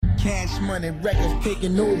Cash Money Records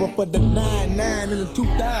taking over for the 99 in the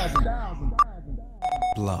 2000.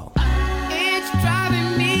 Blow. It's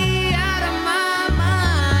driving me out of my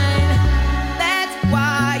mind. That's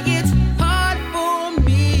why it's hard for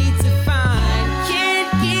me to find.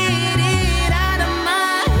 Can't get it out of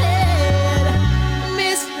my head.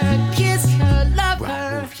 Miss her, kiss her, love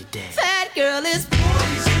her. That girl is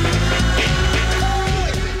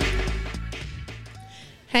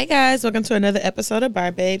Hey guys, welcome to another episode of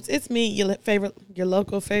Bar Babes. It's me, your favorite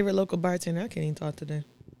local bartender. I can't even talk today.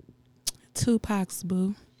 Tupac's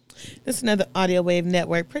boo. This is another Audio Wave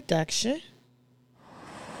Network production.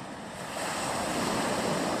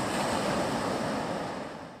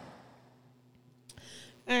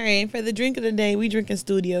 All right, for the drink of the day, we drinking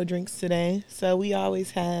studio drinks today. So we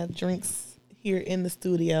always have drinks here in the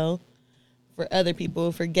studio for other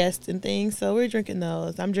people, for guests and things. So we're drinking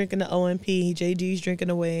those. I'm drinking the OMP. JG's drinking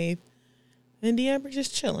the Wave. And D'Amber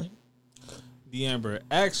just chilling. D'Amber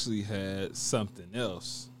actually had something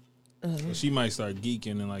else. So she might start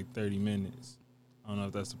geeking in like 30 minutes. I don't know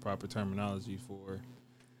if that's the proper terminology for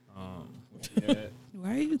what she had.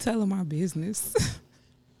 Why are you telling my business?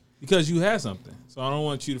 Because you had something. So I don't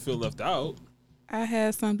want you to feel left out. I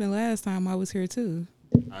had something last time I was here too.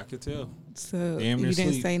 I could tell. So Damn you near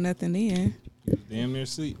didn't sleep. say nothing then. You was damn near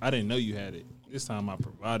asleep. I didn't know you had it. This time I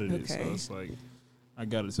provided it. So Okay. it's like, I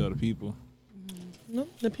got to tell the people. No,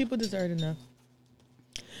 the people deserve to know.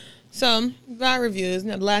 So, bar reviews.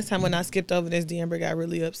 Now, the last time when I skipped over this, D'Amber got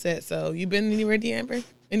really upset. So, you been anywhere, D'Amber?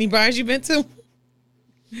 Any bars you been to?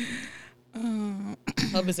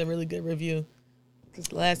 Hope it's a really good review. Because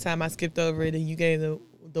the last time I skipped over it, and you gave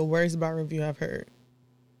the worst bar review I've heard.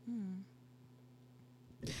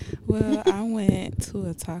 Well, I went to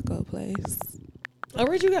a taco place. Oh,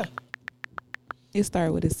 where'd you go? It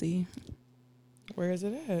started with a C. Where is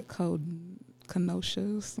it at?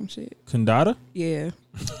 Kenosha, some shit. Condada? Yeah.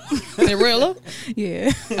 In Amarillo?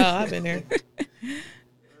 Yeah. Oh, I've been there.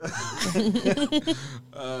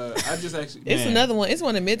 I just actually. It's man, another one. It's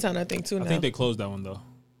one in Midtown, I think, too, now. I think they closed that one, though.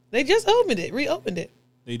 They just reopened it.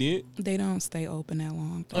 They did? They don't stay open that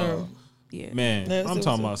long. Oh. Yeah. Man, That's I'm what's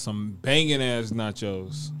talking up. about some banging ass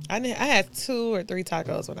nachos. I had 2 or 3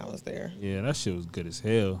 tacos when I was there. Yeah, that shit was good as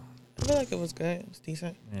hell. I feel like it was good. It was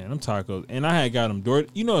decent. Man, them tacos. And I had got them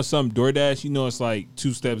you know, some DoorDash, you know, it's like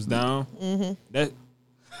 2 steps down. Mm-hmm. That.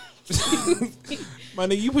 My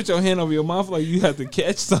nigga, you put your hand over your mouth like you have to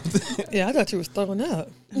catch something. Yeah, I thought you was throwing up.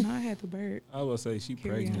 No, I had the bird. I will say she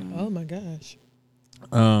Carry pregnant. on. Oh my gosh.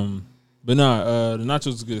 But nah, the nachos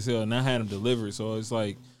was good as hell, and I had them delivered, so it's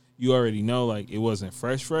like you already know, like it wasn't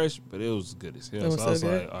fresh, but it was good as hell. It was So I was so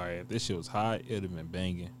good? like, all right, if this shit was hot, it'd have been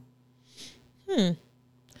banging.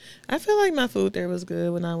 I feel like my food there was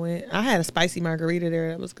good when I went. I had a spicy margarita there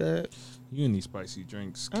that was good. You and these spicy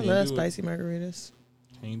drinks. I Can't love do spicy margaritas.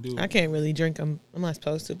 It. Can't do it. I can't really drink them. I'm not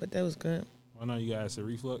supposed to, but that was good. Why not? You got acid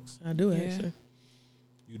reflux? I do Yeah. actually.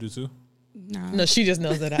 You do too? No. No, she just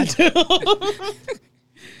knows that I do.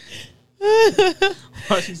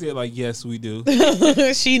 Why she said like, yes, we do.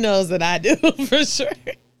 She knows that I do for sure.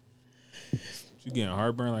 You getting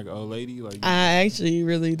heartburn like an old lady? Like I actually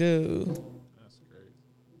really do. that's crazy.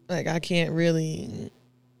 Like I can't really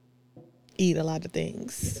eat a lot of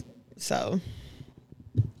things. So,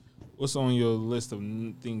 What's on your list of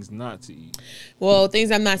things not to eat? well,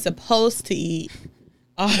 things I'm not supposed to eat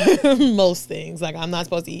are most things. Like I'm not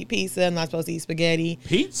supposed to eat pizza. I'm not supposed to eat spaghetti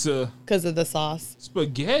Pizza, because of the sauce.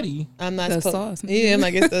 spaghetti. I'm not The supposed. sauce. Yeah,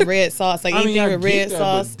 like it's the red sauce. Like I mean, anything I with get red that,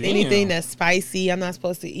 sauce, but damn. anything that's spicy, I'm not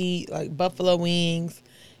supposed to eat. Like buffalo wings,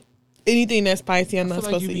 anything that's spicy, I'm I not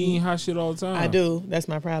feel like supposed you to be eating eat. hot shit all the time. I do. That's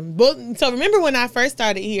my problem. But so remember when I first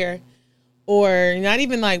started here, or not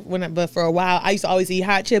even like but for a while, I used to always eat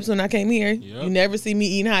hot chips when I came here. Yep. You never see me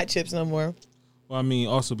eating hot chips no more. Well, I mean,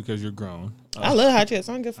 also because you're grown. I love hot chips.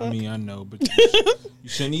 I don't give a fuck. I mean, I know, but you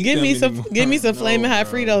shouldn't eat give them me some, anymore. give me some No, flaming hot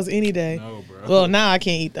bro. Fritos any day. No, bro. Well, now I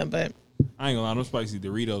can't eat them, but I ain't gonna lie, those spicy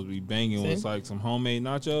Doritos be banging with See? like some homemade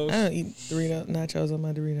nachos. I don't eat nachos on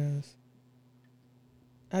my Doritos.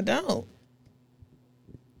 I don't.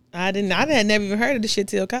 I had never even heard of this shit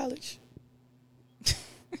till college.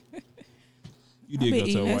 You I've did been go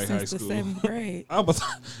to eating a that white high since the school. 7th grade. I was,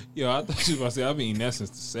 yo, I thought you was about to say I've been eating that since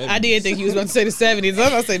the 70s. I did think you was about to say the 70s. I was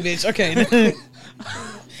about to say, bitch, okay.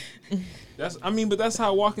 But that's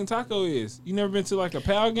how walking taco is. You never been to like a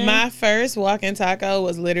PAL game? My first walk-in taco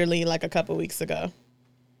was literally like a couple weeks ago.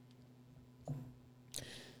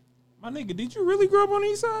 My nigga, did you really grow up on the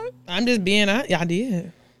east side? I'm just being, I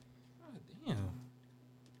did. Damn.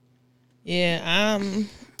 Yeah,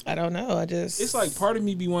 I don't know. I just. It's like part of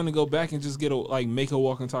me be wanting to go back and just make a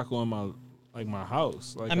walking taco in my like my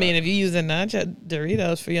house. Like I mean, if you using nacho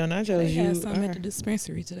Doritos for your nachos, They you had some are. at the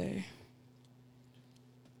dispensary today.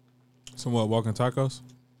 some what, walking tacos?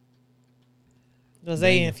 Was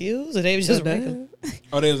they infused or they was just regular?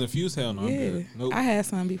 Oh, they was infused? Hell no, I'm Yeah, good. Nope, I had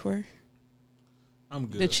some before. I'm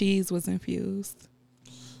good. The cheese was infused.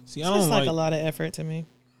 See, It's I don't like like. a lot of effort to me.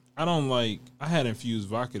 I don't like. I had infused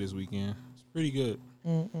vodka this weekend. It's pretty good.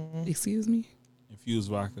 Excuse me. Infused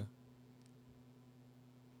vodka.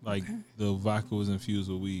 Like the vodka was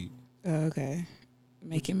infused with weed. Oh, okay,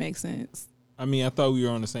 make it make sense. I mean, I thought we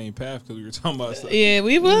were on the same path because we were talking about stuff. Yeah,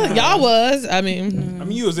 we was. Y'all was. I mean, I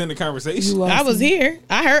mean, you was in the conversation. You I was here.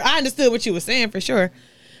 I understood what you were saying for sure.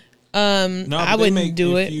 No, but I they wouldn't make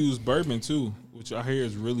do it. infused bourbon too, which I hear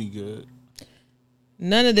is really good.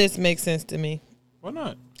 None of this makes sense to me. Why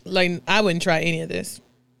not? Like, I wouldn't try any of this.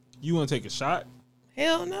 You want to take a shot?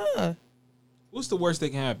 Hell no. What's the worst that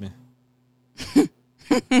can happen?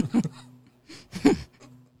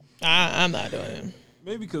 I'm not doing it.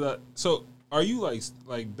 Maybe because so are you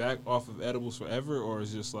like back off of edibles forever, or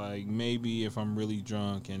is just like maybe if I'm really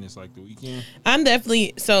drunk and it's like the weekend? I'm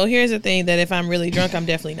definitely. So here's the thing: that if I'm really drunk, I'm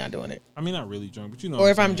definitely not doing it. I mean, not really drunk, but you know. Or what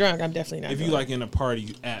if I'm saying. drunk, I'm definitely not. If you doing like in a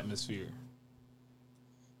party atmosphere,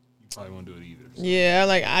 you probably won't do it either. So. Yeah,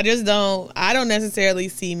 like I don't necessarily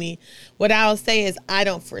see me. What I'll say is I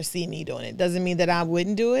don't foresee me doing it. Doesn't mean that I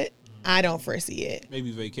wouldn't do it. I don't foresee it.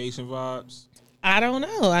 Maybe vacation vibes. I don't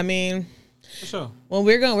know. I mean, For sure. well,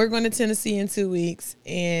 we're going to Tennessee in 2 weeks,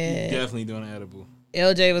 You and definitely doing an edible.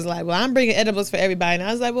 LJ was like, "Well, I'm bringing edibles for everybody," and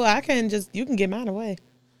I was like, "Well, you can get mine away."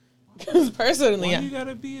 Because personally, Why you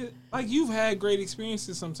gotta be like you've had great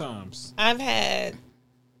experiences sometimes. I've had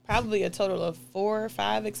probably a total of 4 or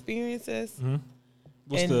 5 experiences.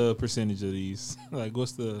 What's And- the percentage of these? Like,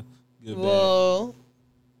 what's the good bad? Well,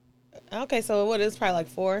 okay, so what is probably like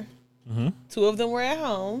 4? Mm-hmm. 2 of them were at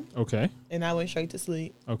home, Okay. and I went straight to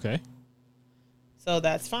sleep. Okay. So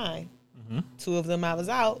that's fine. 2 of them I was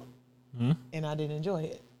out, Mhm. and I didn't enjoy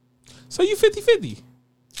it. So you 50-50.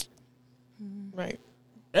 Right.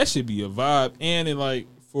 That should be a vibe. And it like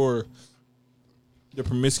for the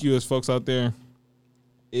promiscuous folks out there,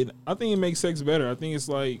 I think it makes sex better. I think it's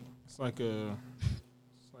like a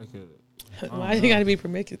Why you gotta be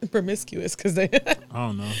promiscuous? Because they I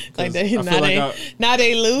don't know. 'Cause like I they feel now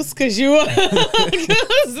they loose because you. I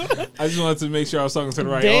just wanted to make sure I was talking to the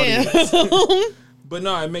right audience. Damn. But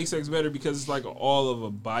no, it makes sex better because it's like all of a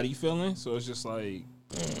body feeling. So it's just like,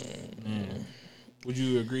 man. Would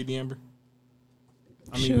you agree, D'Amber?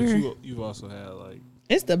 I mean, Sure. but you've also had like,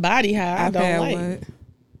 It's the body high I I've don't had like. what?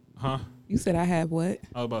 huh? You said I had what?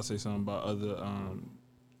 I was about to say something about other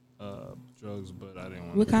drugs, but I didn't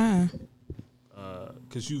want What to. kind?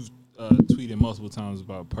 Because you've tweeted multiple times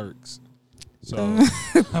about perks. So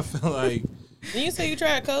I feel like, Did you say you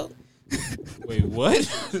tried coke? wait, what?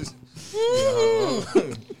 Whoa.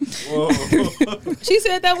 She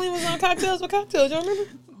said that when we was on Cocktails with Cocktails. You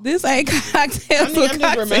remember? This ain't cocktails I'm with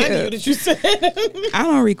just reminding you cocktails. that you said. I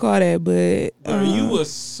don't recall that, but Bro, you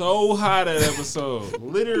was so hot that episode.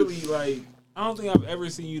 Literally, like, I don't think I've ever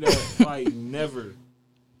seen you that, like, never.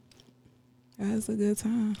 that was a good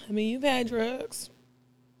time. I mean, you've had drugs.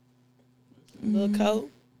 A little coke.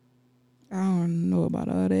 I don't know about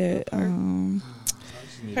all that.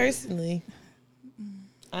 Personally,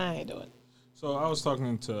 I ain't doing it. So I was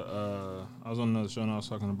talking to, I was on another show and I was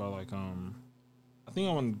talking about, like, I think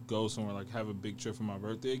I want to go somewhere, like, have a big trip for my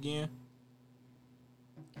birthday again.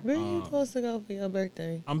 Where are you supposed to go for your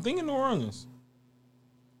birthday? I'm thinking New Orleans.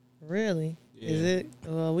 Really? Yeah. Is it?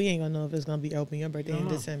 Well, we ain't gonna know if it's gonna be open your birthday in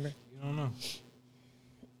know. December. You don't know.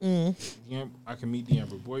 Mm, I can meet the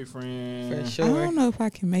Amber boyfriend, for I sure. don't know if I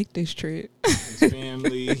can make this trip. his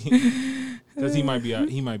family, because he might be out.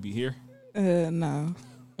 He might be here. No,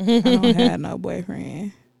 I don't have no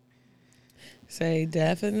boyfriend. Say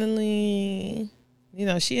definitely. You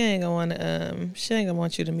know, she ain't gonna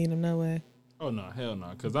want you to meet him no way. Oh no, hell no,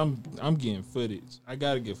 because I'm getting footage. I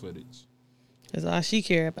gotta get footage. Cause all she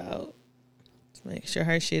care about is make sure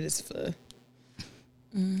her shit is for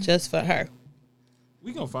just for her.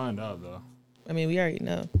 We gonna find out though. I mean, we already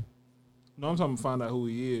know. No, I'm talking to find out who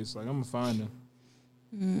he is. Like, I'm gonna find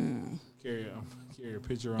him. Carry a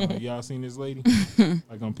picture on. Y'all seen this lady?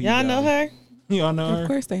 Like on P. Y'all know her? Y'all know her? Of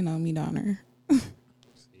course, they know me down there.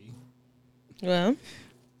 See? Well,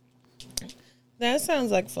 that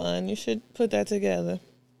sounds like fun. You should put that together.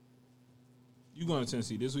 You going to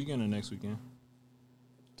Tennessee this weekend or next weekend?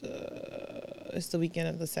 It's the weekend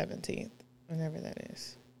of the 17th, whenever that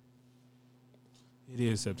is. It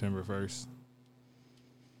is September 1st.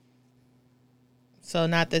 So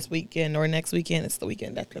not this weekend or next weekend. It's the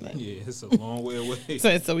weekend after that. Yeah, it's a long way away. So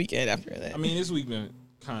it's the weekend after that. I mean, this week been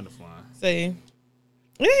kind of flying. Say, it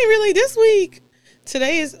ain't really this week.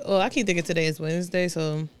 Today is, I keep thinking today is Wednesday,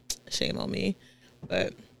 so shame on me.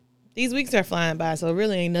 But these weeks are flying by, so it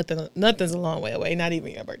really ain't nothing. Nothing's a long way away. Not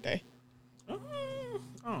even your birthday. I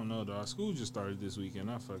don't know, dog. School just started this weekend.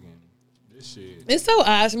 I fucking this shit. It's so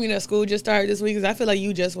odd for me that school just started this week because I feel like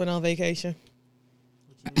you just went on vacation.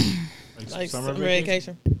 What you mean? Like summer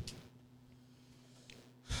vacation.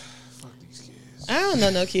 Fuck these kids. I don't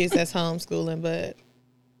know no kids that's homeschooling, but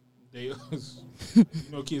They, you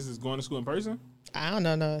know, kids is going to school in person. I don't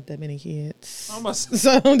know that many kids. I'm about to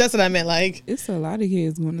say, So that's what I meant. Like, It's a lot of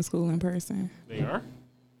kids going to school in person. they are.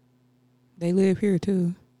 They live here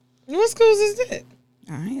too. what schools is that?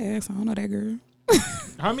 I ain't asked. I don't know that girl.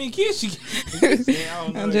 How many kids she? I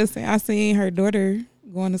don't know I'm that. just saying. I seen her daughter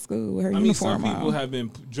going to school with her I mean, some uniform people on. have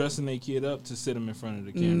been dressing their kid up to sit them in front of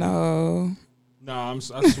the camera. No. No, I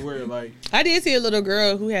swear, like I did see a little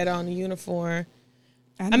girl who had on a uniform.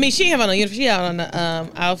 I mean, she didn't have on a uniform. She had on a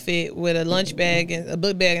outfit with a lunch bag and a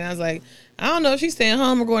book bag, and I was like, I don't know if she's staying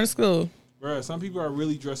home or going to school. bruh, some people are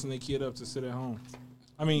really dressing their kid up to sit at home.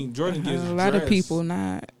 I mean, Jordan gets a lot dressed. of people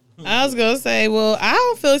not. I was gonna say, well, I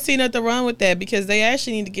don't see nothing wrong with that because they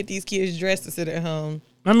actually need to get these kids dressed to sit at home,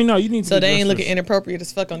 I mean, no, you need to. so be they ain't dressed looking inappropriate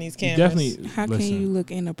as fuck on these for- cameras. Definitely. How can you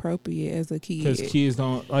look inappropriate as a Because kid? kids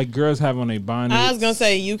don't like girls have on their bonnets. I was gonna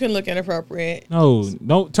say you can look inappropriate. No,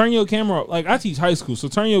 don't turn your camera off. Like I teach high school, so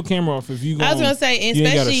turn your camera off if you. I was gonna say, you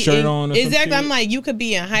ain't got a especially shirt on or some exactly. shit. I'm like, you could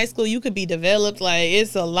be in high school, you could be developed. Like,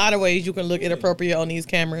 it's a lot of ways you can look inappropriate on these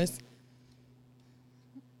cameras.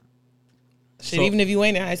 Shit, So- even if you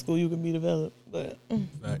ain't in high school, you can be developed. But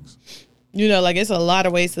Facts. you know, like it's a lot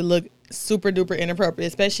of ways to look super duper inappropriate,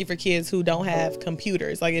 especially for kids who don't have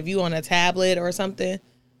computers. Like if you on a tablet or something,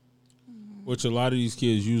 Which a lot of these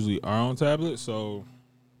kids usually are on tablets, so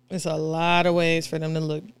it's a lot of ways for them to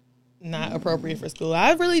look not appropriate for school.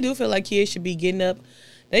 I really do feel like kids should be getting up.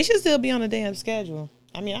 They should still be on a damn schedule.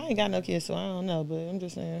 I mean, I ain't got no kids, so I don't know, but I'm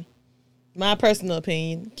just saying. My personal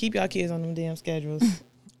opinion, keep y'all kids on them damn schedules.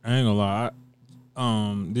 I ain't gonna lie.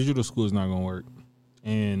 Digital school is not gonna work,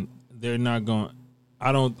 and they're not gonna.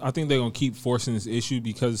 I think they're gonna keep forcing this issue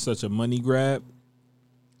because it's such a money grab.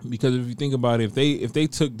 Because if you think about it, if they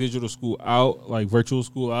took digital school out, like virtual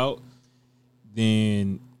school out,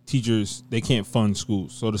 then teachers, they can't fund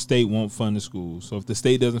schools, so the state won't fund the schools. So if the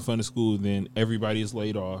state doesn't fund the school, then everybody is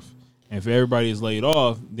laid off. And if everybody is laid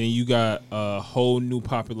off, then you got a whole new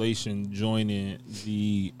population joining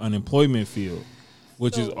the unemployment field,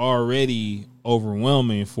 which is already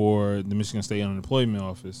overwhelming for the Michigan State Unemployment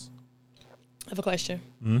Office. I have a question.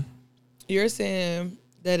 Hmm? You're saying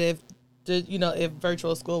that if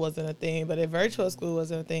virtual school wasn't a thing, but if virtual school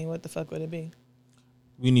wasn't a thing, what the fuck would it be?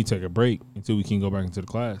 We need to take a break until we can go back into the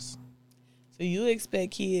class. So you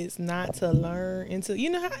expect kids not to learn until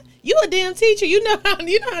you know how you a damn teacher. You know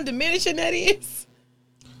how diminishing that is.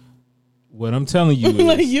 What I'm telling you is,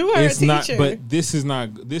 Like, you are a it's not. teacher. But this is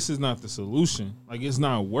not the solution. Like it's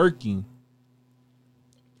not working.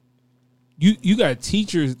 You got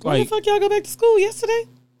teachers Why like the fuck y'all go back to school yesterday?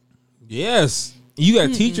 yes. You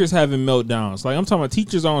got teachers having meltdowns. Like I'm talking about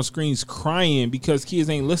teachers on screens crying because kids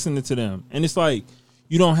ain't listening to them, and it's like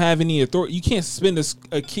you don't have any authority. You can't suspend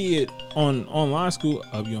a kid on online school.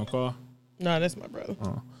 You on call? No, that's my brother.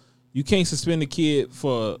 You can't suspend a kid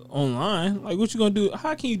for online. Like what you gonna do?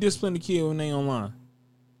 How can you discipline the kid when they online?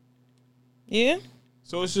 Yeah.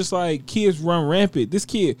 So it's just like kids run rampant. This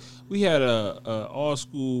kid, we had a all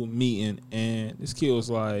school meeting, and this kid was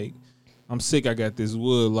like, "I'm sick. I got this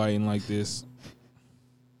wood lighting like this."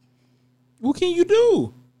 What can you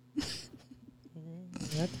do?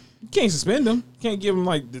 You can't suspend him. You can't give him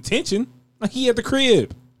like detention. Like he at the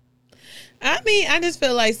crib. I mean, I just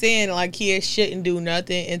feel like saying like kids shouldn't do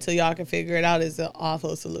nothing until y'all can figure it out is an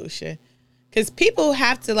awful solution. Because people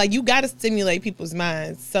have to, like, you got to stimulate people's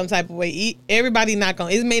minds some type of way. Everybody not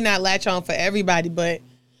going, it may not latch on for everybody, but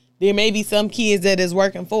there may be some kids that is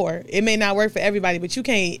working for. It may not work for everybody, but you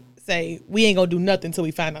can't say we ain't going to do nothing until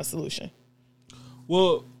we find our solution.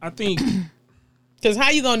 Well, I think. Because how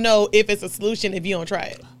you going to know if it's a solution if you don't try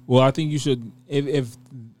it? Well, I think you should. If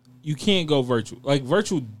you can't go virtual, like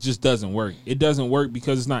virtual just doesn't work. It doesn't work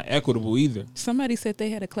because it's not equitable either. Somebody said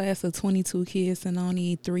they had a class of 22 kids and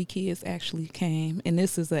only 3 kids actually came. And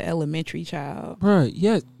this is an elementary child. Bruh,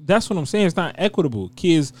 yeah, that's what I'm saying. It's not equitable.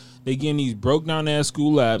 Kids, they getting these broke down ass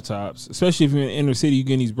school laptops, especially if you're in the inner city, you're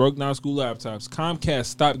getting these broke down school laptops. Comcast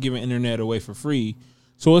stopped giving internet away for free.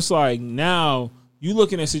 So it's like now you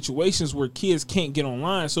looking at situations where kids can't get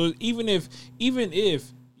online. So even if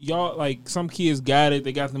y'all, like, some kids got it.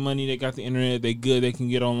 They got the money. They got the internet. They good. They can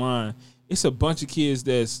get online. It's a bunch of kids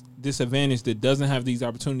that's disadvantaged that doesn't have these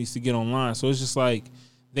opportunities to get online. So it's just like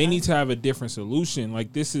they need to have a different solution.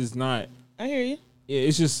 Like, this is not. I hear you.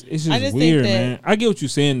 It's just just weird, think that- man. I get what you're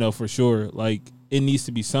saying though, for sure. Like, it needs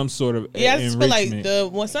to be some sort of Yeah, I just feel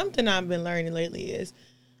enrichment. like something I've been learning lately is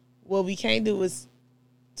what we can't do is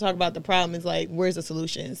talk about the problem. Is like, where's the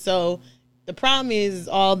solution? So the problem is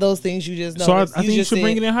all those things you just know. So I think you should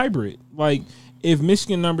bring it in hybrid. Like, if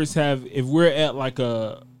Michigan numbers if we're at like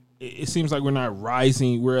it seems like we're not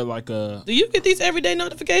rising. We're at like a. Do you get these everyday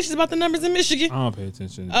notifications about the numbers in Michigan? I don't pay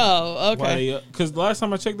attention. Oh, okay. Because the last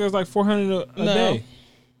time I checked, there was like 400 a No. day.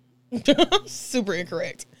 Super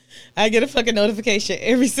incorrect. I get a fucking notification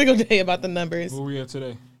every single day about the numbers. Where we at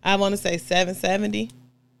today? I want to say 770.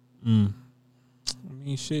 I mean,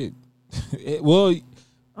 shit. Well,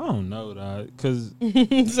 I don't know, dog. Because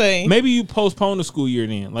Same. maybe you postpone the school year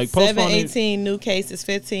then. Like, postpone it. 718 new cases,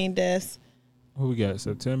 15 deaths, What we got?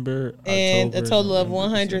 September, and a October, total of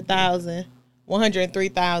November,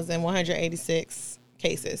 103,186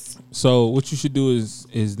 cases. So what you should do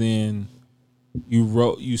is then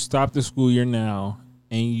you stop the school year now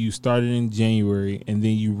and you start it in January and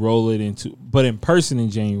then you roll it into in person in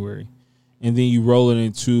January and then you roll it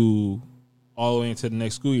into all the way into the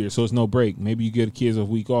next school year. So it's no break. Maybe you get the kids a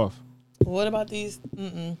week off. What about these?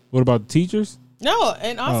 What about the teachers? No,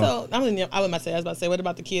 and also, I was about to say, what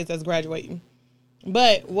about the kids that's graduating?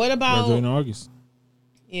 But what about? Graduate in August.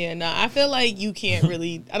 Yeah, no, I feel like you can't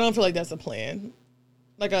really. I don't feel like that's a plan,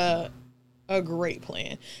 like a great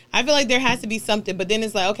plan. I feel like there has to be something, but then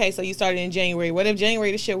it's like, okay, so you started in January. What if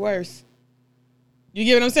January the shit worse? You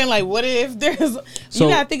get what I'm saying? Like, what if there's? So, you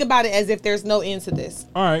gotta think about it as if there's no end to this.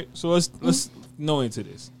 All right, so let's know into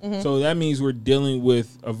this. So that means we're dealing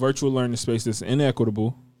with a virtual learning space that's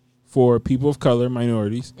inequitable for people of color,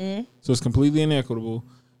 minorities. So it's completely inequitable.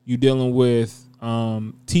 You're dealing with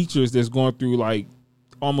teachers that's going through like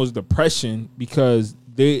almost depression because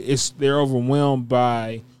they're overwhelmed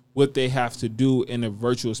by what they have to do in a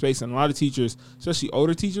virtual space. And a lot of teachers, especially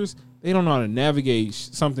older teachers, they don't know how to navigate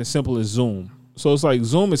something simple as Zoom. So it's like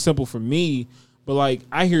Zoom is simple for me, but like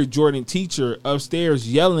I hear Jordan teacher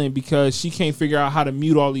upstairs yelling because she can't figure out how to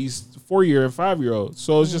mute all these 4-year and 5-year-olds.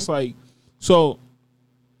 So it's just like,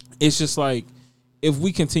 if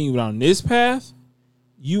we continue down this path,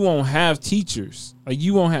 you won't have teachers. Like,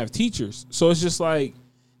 you won't have teachers. So it's just like,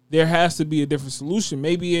 there has to be a different solution.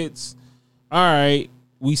 Maybe it's, all right,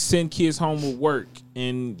 we send kids home with work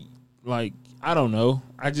and like, I don't know.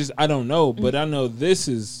 I don't know. But I know this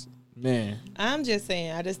is, man. I'm just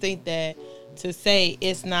saying, I just think that to say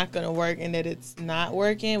it's not going to work and that it's not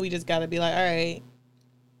working, we just got to be like, all right,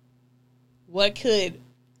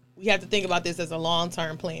 we have to think about this as a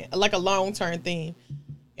long-term plan, like a long-term theme.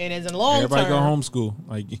 And as a long-term. Everybody go homeschool,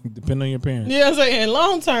 like, depending on your parents. You know what I'm saying?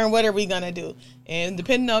 Long-term, what are we going to do? And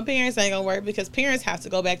depending on parents, ain't going to work because parents have to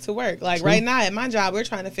go back to work. Like, right now at my job, we're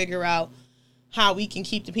trying to figure out how we can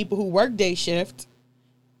keep the people who work day shift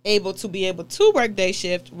able to work day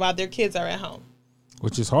shift while their kids are at home.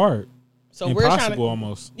 Which is hard. So Impossible we're trying to,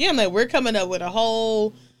 almost. Yeah, I'm like, we're coming up with a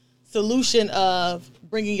whole solution of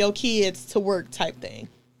bringing your kids to work type thing.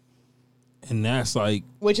 And that's like,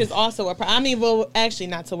 Which is also well, actually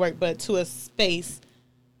not to work, but to a space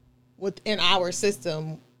within our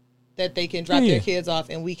system that they can drop their kids off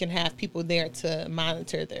and we can have people there to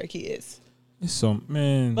monitor their kids. it's so,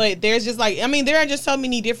 man. But there's just like, there are just so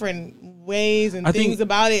many different ways and things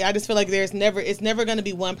about it. I just feel like it's never going to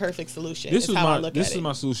be one perfect solution. This is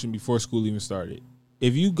my solution before school even started.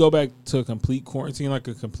 If you go back to a complete quarantine, like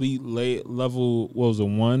a complete level, what was it,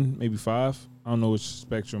 1, maybe 5? I don't know which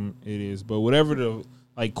spectrum it is, but whatever the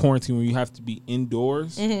like quarantine where you have to be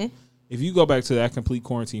indoors. If you go back to that complete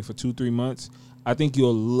quarantine for 2-3 months, I think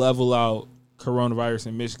you'll level out coronavirus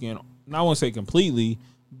in Michigan. And I won't say completely,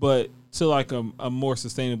 but to like a more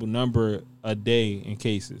sustainable number a day in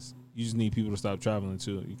cases. You just need people to stop traveling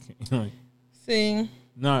too. You can't, See,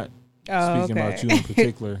 not speaking about you in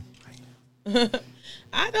particular.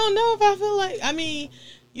 I don't know if I feel like,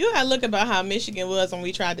 you gotta look about how Michigan was when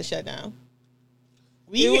we tried to shut down.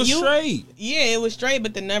 It was straight. Yeah, it was straight,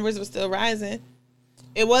 but the numbers were still rising.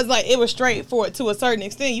 It was straight for it to a certain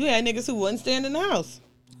extent. You had niggas who wouldn't stand in the house.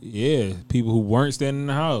 Yeah, people who weren't standing in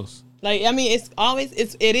the house. Like,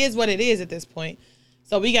 it is what it is at this point.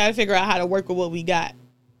 So we got to figure out how to work with what we got.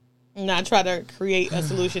 Not try to create a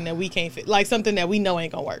solution that we can't fit, like something that we know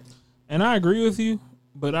ain't gonna work. And I agree with you,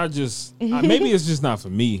 but maybe it's just not for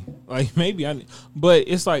me. Like but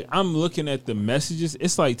it's like I'm looking at the messages.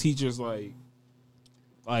 It's like teachers like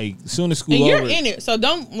like soon as school And you're over. in it, so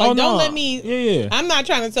don't let me. Yeah. I'm not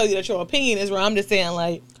trying to tell you that your opinion is wrong. I'm just saying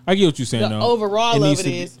like I get what you're saying. the though. overall of needs it to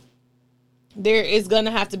be- is there is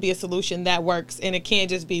gonna have to be a solution that works, and it can't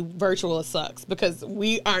just be virtual. It sucks because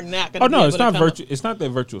we are not gonna. Oh no, be it's able to not come virtual. It's not that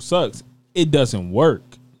virtual sucks. It doesn't work.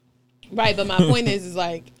 Right, but my point is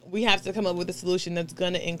like we have to come up with a solution that's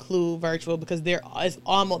going to include virtual because there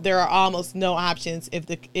are almost no options if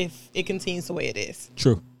it continues the way it is.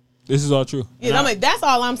 True. This is all true. Yeah, I'm like that's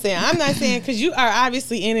all I'm saying. I'm not saying because you are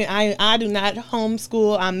obviously in it. I do not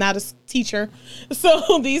homeschool. I'm not a teacher,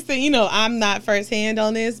 so these things, I'm not firsthand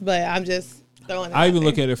on this, but I'm just throwing it I out even there.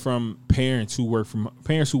 look at it from parents who work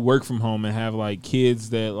from home and have like kids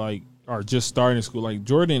that like are just starting school. Like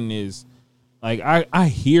Jordan is. Like, I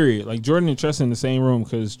hear it. Like, Jordan and Tressa in the same room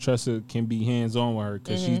because Tressa can be hands-on with her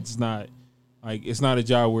because she's not, like, it's not a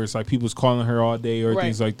job where it's like people's calling her all day or Right.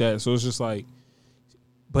 things like that. So it's just like,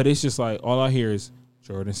 but it's just like, all I hear is,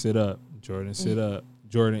 Jordan, sit up. Jordan, sit up.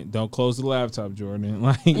 Jordan, don't close the laptop, Jordan.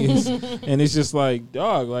 Like, and it's just like,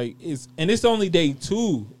 dog, like, it's only day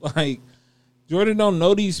 2. Like, Jordan don't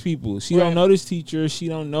know these people. She Right. don't know this teacher. She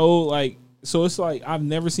don't know, like, so it's like I've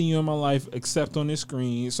never seen you in my life except on this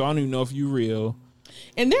screen. So I don't even know if you real.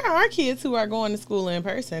 And there are kids who are going to school in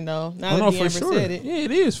person though. Now Oh that no, the for Amber sure. said it, Yeah, it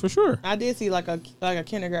is for sure. I did see like a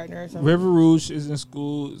kindergartner or something. River Rouge is in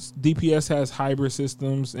school. DPS has hybrid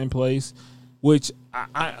systems in place, which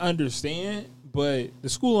I understand. But the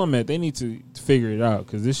school I'm at, they need to figure it out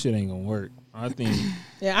because this shit ain't gonna work. I think.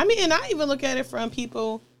 Yeah, I mean, and I even look at it from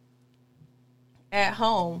people at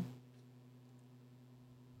home.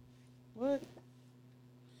 What?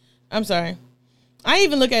 I'm sorry. I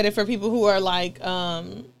even look at it for people who are like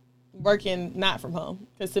working not from home.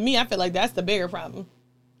 Because to me, I feel like that's the bigger problem.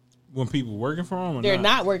 When people working from home, or They're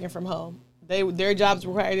not working from home. Their jobs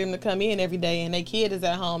require them to come in every day, and their kid is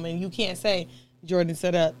at home, and you can't say, Jordan,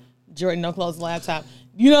 sit up. Jordan, don't close the laptop.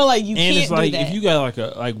 You And can't it's like do that. if you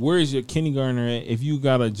got where is your kindergartner at? If you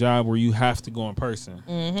got a job where you have to go in person,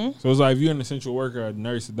 so it's like if you're an essential worker, a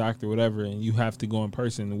nurse, a doctor, whatever, and you have to go in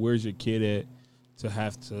person, where's your kid at to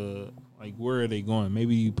have to like? Where are they going?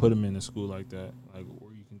 Maybe you put them in a school like that, like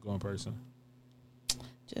where you can go in person.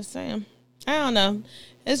 Just saying. I don't know.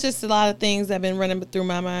 It's just a lot of things that have been running through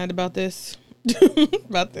my mind about this,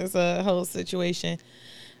 about this whole situation.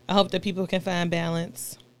 I hope that people can find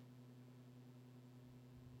balance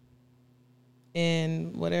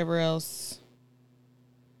and whatever else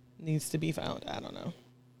needs to be found. I don't know.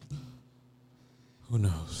 Who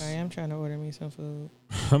knows? Sorry, I'm trying to order me some food.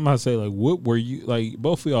 I'm about to say like, what were you like?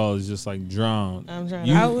 Both of y'all is just like drowned. I'm trying.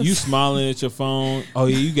 You smiling at your phone. Oh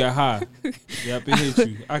yeah, you got high. Yep, it hit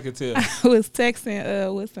you. I could tell. I was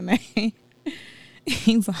texting, what's the name?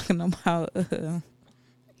 He's talking about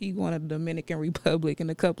he going to the Dominican Republic in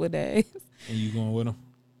a couple of days. And you going with him?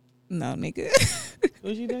 No, nigga.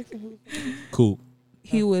 Who's you texting? Cool.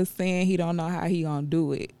 He was saying he don't know how he gonna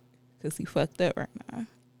do it because he fucked up right now.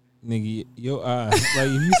 Nigga, your eyes. Like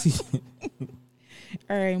if you see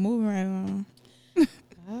All right, moving right on.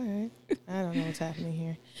 All right. I don't know what's happening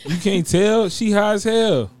here. you can't tell, she high as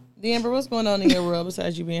hell. Amber, what's going on in your world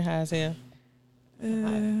besides you being high as hell?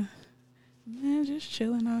 Man, just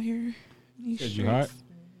chilling out here. These Said you streets. hot?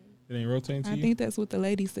 It ain't rotating to I you? think that's what the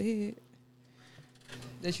lady said.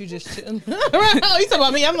 That you just chilling. You talking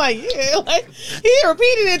about me? I'm like, yeah. Like he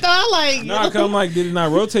repeated it though. I'm like, Nah, cause I'm like, did it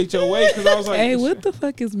not rotate your way? Cause I was like, Hey, what the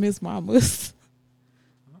fuck is Miss Mamas?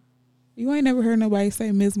 You ain't never heard nobody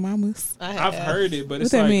say Miss Mamas. I've heard it, but What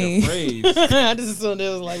it's that like mean? a phrase. I just assumed it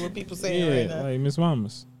was like what people saying right Yeah, now. like Miss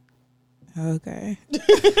Mamas. Okay.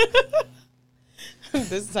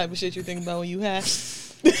 This is the type of shit you think about when you have.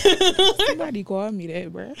 Somebody called me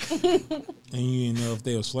that, bro. And you didn't know if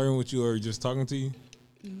they were flirting with you or just talking to you?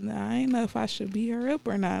 Nah, I ain't know if I should beat her up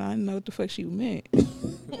or not. I didn't know what the fuck she meant.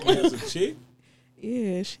 As a chick?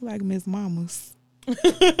 Yeah, she like Miss Mamas.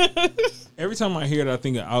 Every time I hear it, I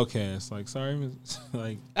think of Outkast. Like, sorry, Miss,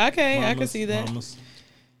 like. Okay, I can mamas, see that. Mamas.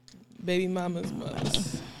 Baby mamas,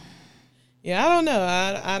 mothers. Yeah, I don't know.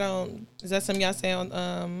 I don't. Is that something y'all say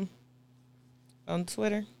on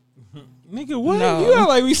Twitter? Nigga, what? No. You got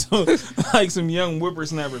like we some like some young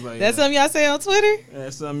whippersnappers. Like That's something y'all say on Twitter?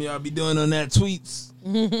 That's something y'all be doing on that tweets.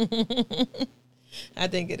 I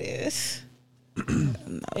think it is.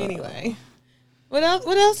 Anyway, what else?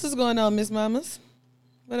 What else is going on, Miss Mamas?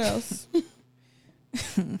 What else?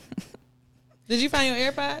 Did you find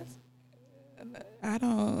your AirPods? I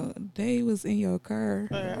don't. They was in your car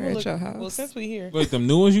or at your house. Well, since we here, Wait, them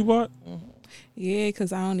new ones you bought? Yeah,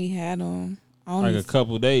 because I only had them. Like a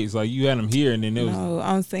couple days. Like you had them here, and then it was. No,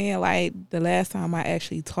 I'm saying like the last time I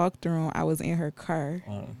actually talked to her, I was in her car.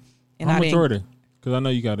 Oh. And How I much didn't, were they? Because I know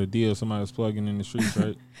you got a deal. Somebody was plugging in the streets,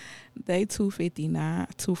 right? They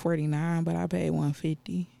 $249, but I paid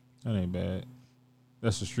 $150. That ain't bad.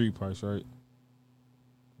 That's the street price, right?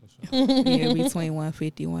 Yeah, between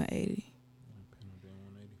 $150, $180.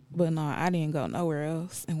 But no, I didn't go nowhere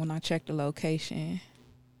else. And when I checked the location,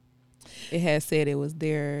 it had said it was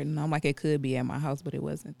there. And I'm like, it could be at my house, but it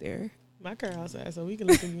wasn't there. My car outside, so we can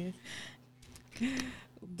look again.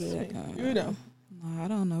 But, You know. no, I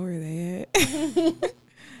don't know where they at.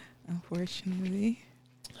 Unfortunately,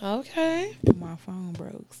 Okay. my phone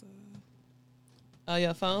broke. So Oh,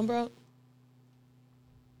 your phone broke?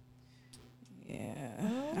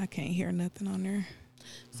 yeah, I can't hear nothing on there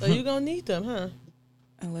So you gonna need them, huh?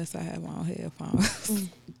 unless I have my own headphones.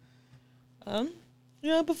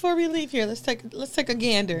 Before we leave here, let's take a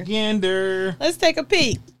gander. Gander. Let's take a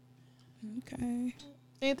peek. Okay,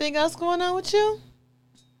 Anything else going on with you?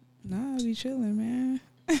 nah, I be chilling, man.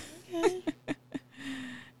 Okay.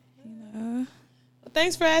 Well,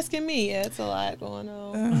 thanks for asking me. Yeah, it's a lot going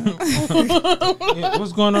on. Yeah,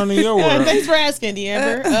 what's going on in your world? Thanks for asking,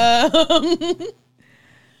 D'Amber.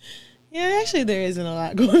 Yeah, actually, there isn't a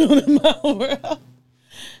lot going on in my world.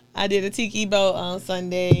 I did a tiki boat on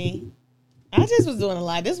Sunday. I just was doing a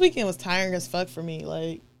lot. This weekend was tiring as fuck for me.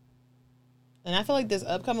 And I feel like this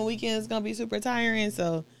upcoming weekend is going to be super tiring.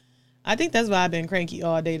 So I think that's why I've been cranky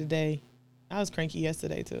all day today. I was cranky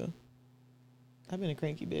yesterday, too. I've been a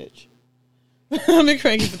cranky bitch. I've been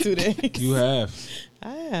cranky for 2 days. You have.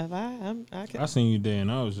 I have. I seen you there,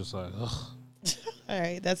 and I was just like, ugh. All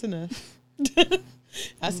right, that's enough.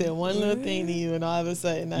 I said one little thing to you, and all of a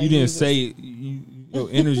sudden, You didn't say it. Your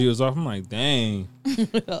energy was off. I'm like, dang.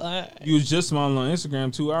 You was just smiling on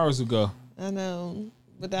Instagram 2 hours ago. I know,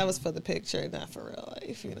 but that was for the picture, not for real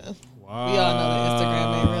life. You know. Wow. We all know that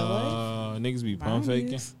Instagram ain't real life. Niggas be pump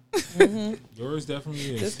faking. Mm-hmm. Yours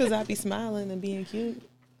definitely is. Just because I be smiling and being cute.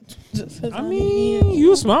 Just 'cause I I mean, be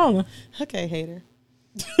you smiling. okay, hater.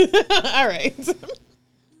 All right.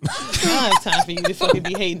 I don't have time for you to fucking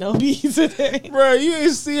be hating on me today. Bro, you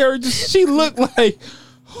didn't see her. She looked like,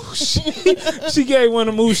 oh shit. She gave one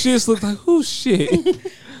of them shits, looked like, oh shit.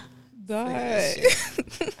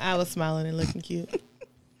 I was smiling and looking cute.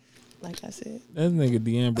 Like I said. That nigga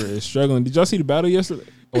D'Amber is struggling. Did y'all see the battle yesterday?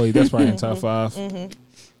 Oh, wait, that's probably in top 5.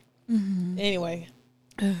 Anyway.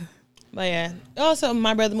 But yeah. Also,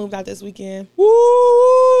 my brother moved out this weekend.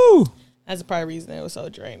 Woo! That's probably the reason it was so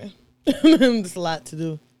draining. There's a lot to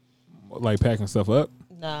do. Like packing stuff up?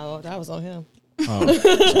 No, that was on him. Oh.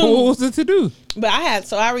 What was it to do? But I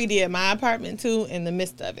redid my apartment too in the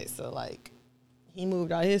midst of it. So like, he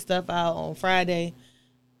moved all his stuff out on Friday.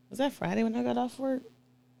 Was that Friday when I got off work?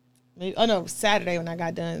 Maybe, oh no, Saturday when I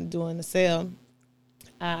got done doing the sale.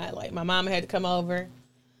 My mama had to come over,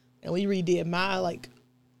 and we redid my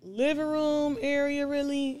living room area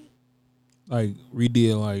really. Like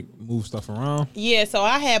redid, like move stuff around? Yeah, so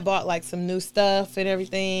I had bought some new stuff and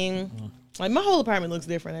everything. Like my whole apartment looks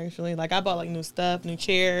different actually. Like I bought new stuff, new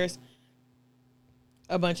chairs,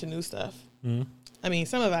 a bunch of new stuff. Mm-hmm. I mean,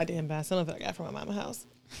 some of it I didn't buy, some of it I got from my mama's house.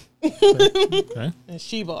 Okay. And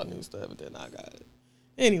she bought new stuff, but then I got it.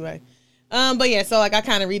 Anyway. But yeah, so I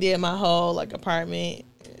kind of redid my whole apartment.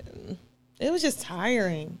 And it was just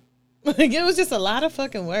tiring. It was just a lot of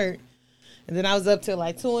fucking work. And then I was up till 2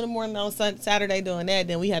 in the morning on Saturday doing that.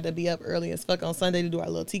 Then we had to be up early as fuck on Sunday to do our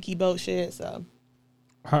little tiki boat shit. So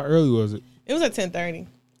How early was it? it was at 10:30.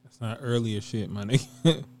 That's not early as shit, my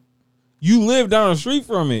nigga. You live down the street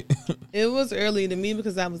from it. It was early to me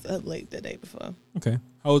because I was up late the day before. Okay.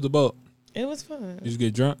 How was the boat? It was fun. Did you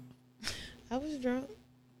get drunk? I was drunk.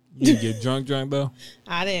 You didn't get drunk though?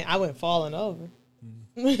 I didn't. I went falling over.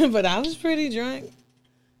 But I was pretty drunk.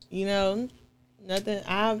 You know, nothing.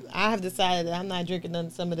 I have decided that I'm not drinking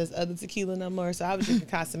some of this other tequila no more. So I was drinking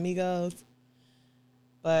Casamigos.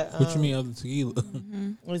 But What you mean other tequila?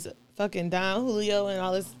 was fucking Don Julio and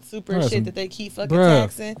all this super Bruh, shit that they keep fucking bruh.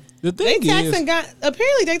 taxing. The They thing is, taxing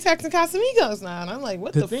apparently they taxing Casamigos now, and I'm like,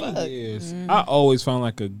 what the thing fuck? is, I always found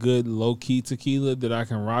a good low key tequila that I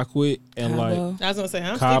can rock with, and Cabo. I was gonna say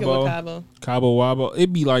I'm Cabo. sticking with Cabo. Cabo Wabo.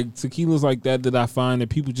 It'd be tequilas like that I find that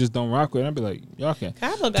people just don't rock with. And I'd be like, y'all can.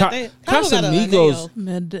 Cabo got Cabo got a Casamigos.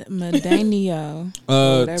 Medanio.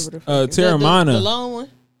 Terramana. The long one.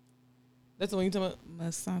 That's the one you talking about.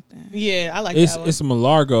 Something. Yeah, I like It's that one. it's a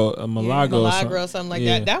Malago, Milagro or something like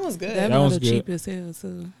Yeah. that. That was good. That That was was good. cheap as hell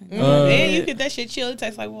too. And you get that shit chilled. It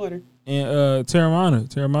tastes like water. And Terramana.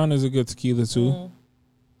 Terramana is a good tequila too. Mm.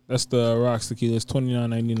 That's the Rocks tequila. It's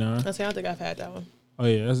 $29.99. I don't think I've had that one. Oh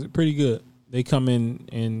yeah, that's pretty good. They come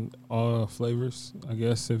in all flavors, I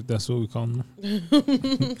guess, if that's what we call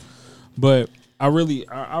them. But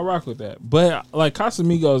I rock with that. But like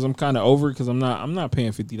Casamigos, I'm kind of over because I'm not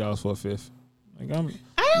paying $50 for a fifth. Like I don't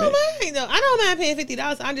mind though. I don't mind paying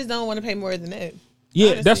 $50. I just don't want to pay more than that. Yeah,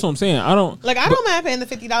 honestly. that's what I'm saying. I don't mind paying the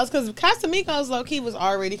 $50 because Casamigos low key was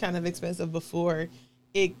already kind of expensive before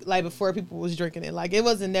people was drinking it. Like it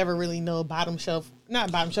wasn't never really no not bottom shelf,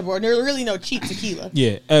 or really no cheap tequila.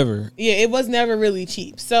 Yeah, ever. Yeah, it was never really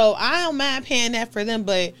cheap. So I don't mind paying that for them,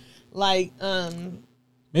 but like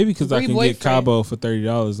maybe because I can get Cabo for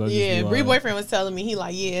 $30. Yeah, Bree boyfriend was telling me, he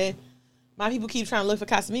like, yeah, my people keep trying to look for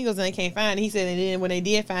Casamigos and they can't find it. He said, and then when they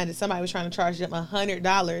did find it, somebody was trying to charge them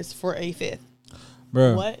 $100 for a fifth.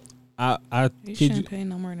 Bro, what? You shouldn't pay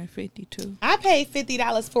no more than $52. I paid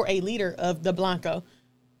 $50 for a liter of the Blanco,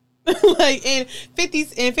 like and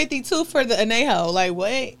 52 for the Anejo. Like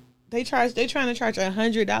what? They trying to charge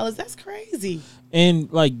 $100. That's crazy. And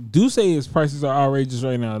like Douce's prices are outrageous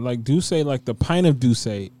right now. Like Douce, like the pint of Douce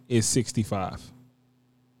is $65.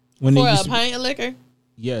 When for a pint of liquor?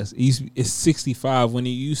 Yes, it's $65 when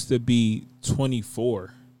it used to be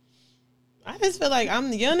 $24. I just feel like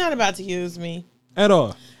you're not about to use me at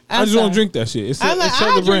all. I just don't drink that shit. It's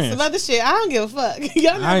other brands. Some other shit. I don't give a fuck.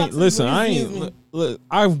 Y'all not look,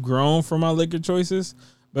 I've grown from my liquor choices,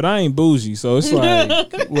 but I ain't bougie, so it's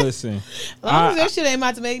like, listen. As long as that shit ain't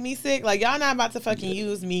about to make me sick, like y'all not about to fucking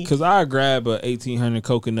use me. Cause I grab a 1800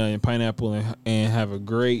 coconut and pineapple and have a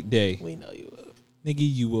great day. We know you will, nigga.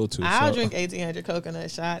 You will too. I'll drink 1800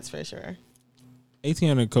 coconut shots for sure.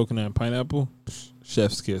 1800 coconut and pineapple,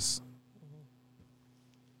 chef's kiss.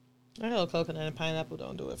 I know coconut and pineapple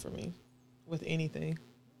don't do it for me with anything.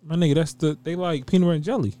 My nigga, they like peanut butter and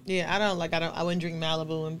jelly. Yeah, I wouldn't drink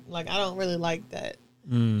Malibu and like I don't really like that.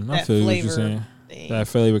 I feel what you're saying. Thing. That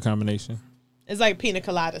flavor combination. It's like pina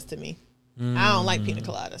coladas to me. I don't like pina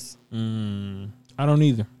coladas. I don't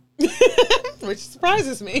either. Which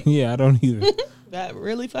surprises me. Yeah, I don't either. That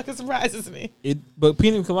really fucking surprises me. But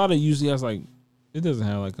pina colada usually has like, it doesn't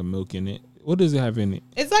have like a milk in it. What does it have in it?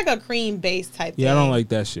 It's like a cream based type thing. Yeah, I don't like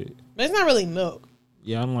that shit. But it's not really milk.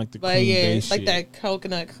 Yeah, I don't like the cream based shit. Like that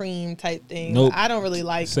coconut cream type thing. Nope. I don't really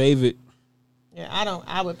like. Save it. Yeah,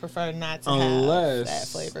 I would prefer not to have that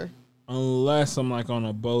flavor. Unless I'm like on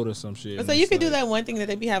a boat or some shit. So you could do that one thing that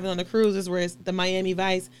they be having on the cruises where it's the Miami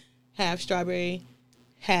Vice, half strawberry,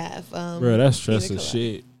 half bro, that's stressful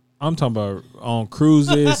shit. I'm talking about on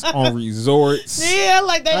cruises, on resorts. Yeah,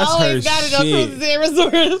 like they always got it on cruises and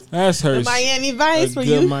resorts. That's her. The Miami Vice for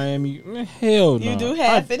you. Miami, hell no. You do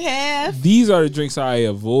half and half. These are the drinks I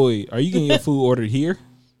avoid. Are you getting your food ordered here?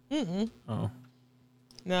 Oh.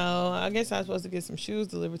 No, I guess I was supposed to get some shoes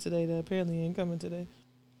delivered today that apparently ain't coming today.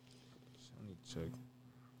 I need to check.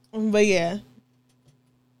 But yeah.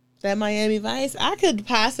 That Miami Vice, I could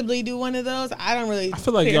possibly do one of those. I don't really. I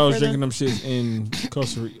feel like y'all was drinking them shits in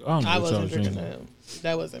Costa Rica. I don't know what y'all was drinking. Them.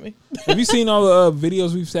 That wasn't me. Have you seen all the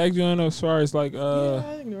videos we've tagged you on as far as like? Yeah,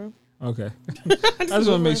 I ignore them. Okay. I just want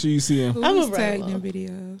to make sure you see them. Who's tagged in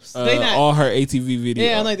videos? All her ATV videos.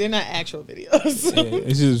 Yeah, I'm like they're not actual videos. Yeah,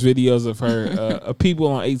 it's just videos of her people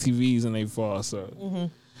on ATVs and they fall.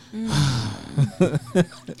 So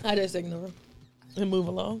I just ignore them and move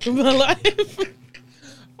along with my life.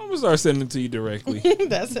 I'm gonna start sending it to you directly.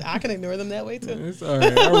 I can ignore them that way too. It's all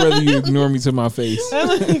right. I'd rather you ignore me to my face.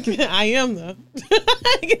 I am though.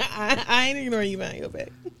 I ain't ignoring you behind your back.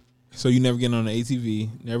 So you never get on the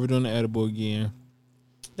ATV, never doing the edible again.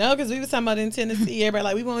 No, because we was talking about in Tennessee, everybody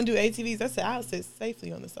like we want to do ATVs. I said I'll sit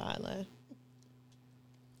safely on the sideline.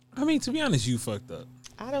 I mean, to be honest, you fucked up.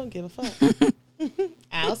 I don't give a fuck.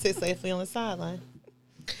 I'll sit safely on the sideline.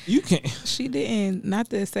 You can't. She didn't. Not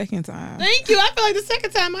the second time. Thank you. I feel like the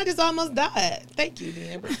second time I just almost died. Thank you,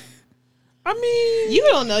 Amber. I mean, you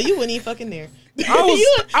don't know. You weren't even fucking there. I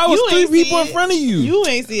was 3 people in front of you. You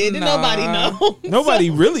ain't see it. Nah. Nobody know. Nobody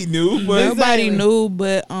really knew. But nobody knew,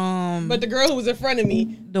 but But the girl who was in front of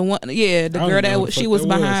me, the one, the girl that she was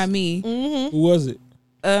behind me. Mm-hmm. Who was it?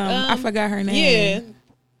 I forgot her name. Yeah.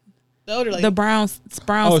 The older lady. The brown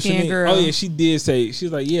skin girl. Oh yeah, she did say,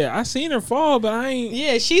 she's like, yeah, I seen her fall, but I ain't.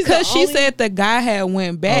 Yeah, because she said the guy had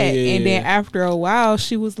went back, and then after a while,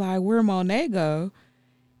 she was like, "Where Monet go?"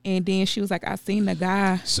 And then she was like, "I seen the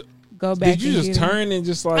guy go back." Did you just turn and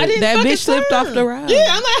just like that bitch slipped off the ride? Yeah,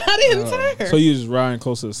 I'm like, I didn't turn. So you just riding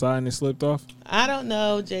close to the side and it slipped off? I don't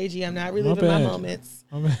know, JG. I'm not reliving my moments.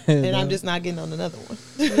 And I'm just not getting on another one.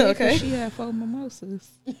 Okay. She had 4 mimosas.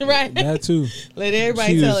 Right. That too. Let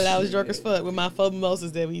everybody tell it I was drunk as fuck with my 4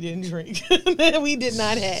 mimosas that we didn't drink. That we did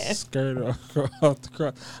not have. Skirt off the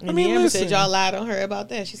cross. I mean, Amber said y'all lied on her about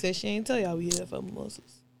that. She said she ain't tell y'all we had 4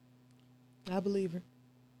 mimosas. I believe her.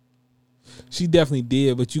 She definitely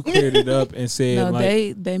did, but you cleared it up and said no,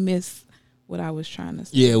 they what I was trying to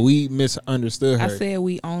say. Yeah, we misunderstood her. I said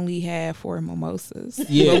we only had 4 mimosas.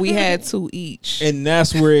 Yeah. But we had 2 each. And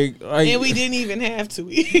that's where it, like, And we didn't even have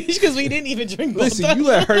to eat because we didn't even drink both. listen, you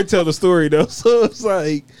let her tell the story though. So it's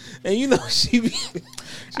like, and you know she be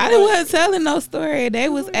I wasn't telling no story. They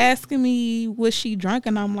was asking me, was she drunk?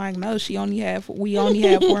 And I'm like, no, we only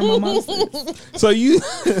had 4 mimosas. so you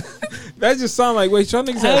that just sound like, wait, y'all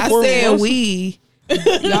niggas had I 4 said mimosas? we.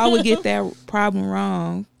 Y'all would get that problem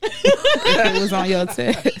wrong if it was on your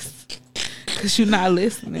test. Because you're not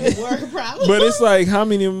listening. Word problem. But it's like, how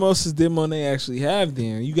many mimosas did Monet actually have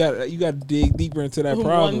then? You got to dig deeper into that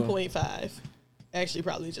problem. 1.5. Actually,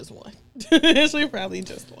 probably just 1. Actually, probably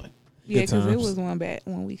just 1. Yeah, because it times. was one back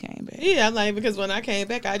when we came back. Yeah, I'm like, because when I came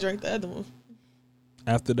back, I drank the other one.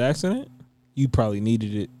 After the accident, you probably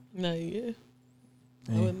needed it. No, yeah.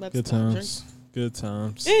 I Hey, wasn't about to good stop times. Good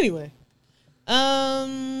times. Anyway,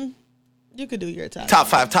 you could do your top. Top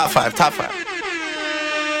 5.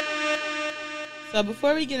 So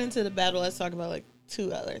before we get into the battle, let's talk about like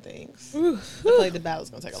 2 other things. I feel like the battle's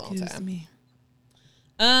gonna take a long Excuse time. me.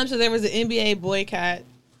 So there was an NBA boycott.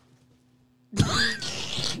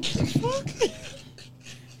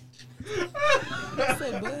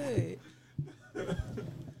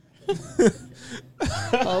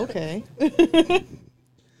 Oh, okay.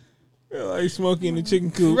 Like Smokey in the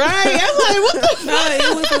chicken coop. Right. I'm like, what the No,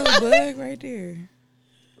 it was a bug right there.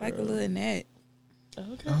 Like a little net.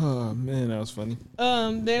 Okay. Oh man, that was funny.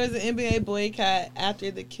 There was an NBA boycott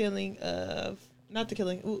after the killing of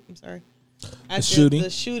after shooting. the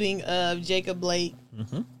shooting of Jacob Blake.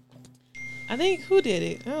 Mhm. I think who did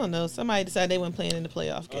it? I don't know. Somebody decided they weren't playing in the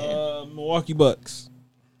playoff game. Milwaukee Bucks.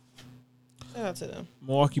 Shout out to them.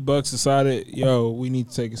 Milwaukee Bucks decided, yo, we need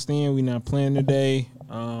to take a stand. We're not playing today.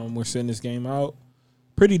 We're sending this game out.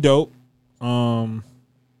 Pretty dope.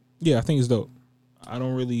 Yeah, I think it's dope. I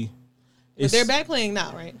don't really. But they're back playing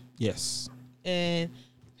now, right? Yes. And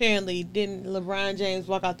apparently, didn't LeBron James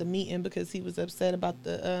walk out the meeting because he was upset about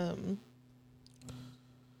the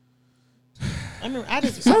I remember.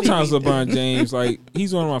 Sometimes LeBron James, like,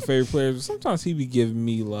 he's one of my favorite players, but sometimes he be giving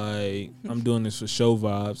me like, I'm doing this for show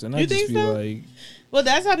vibes, and I You just think be so? like, Well,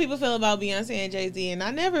 that's how people feel about Beyonce and Jay-Z, and I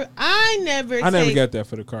never got that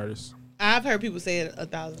for the Carters. I've heard people say it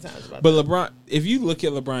 1,000 times about But that. LeBron, if you look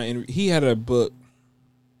at LeBron, he had a book,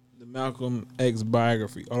 the Malcolm X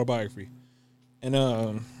autobiography, and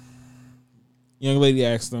young lady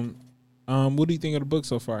asked him, "What do you think of the book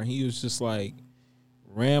so far?" And he was just like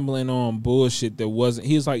rambling on bullshit that wasn't.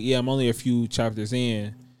 He was like, "Yeah, I'm only a few chapters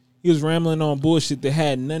in." He was rambling on bullshit that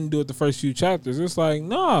had nothing to do with the first few chapters. It's like,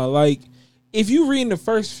 nah, like if you reading the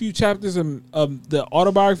first few chapters of the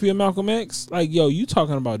autobiography of Malcolm X, like, yo, you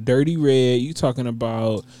talking about Dirty Red, you talking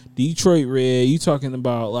about Detroit Red, you talking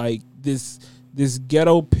about like this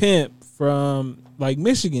ghetto pimp from like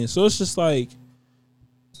Michigan. So it's just like,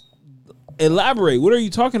 elaborate. What are you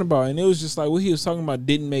talking about? And it was just like what he was talking about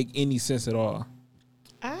didn't make any sense at all.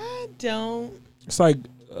 I don't. It's like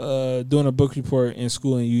doing a book report in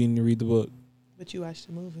school and you didn't read the book. But you watched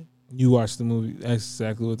the movie. You watched the movie. That's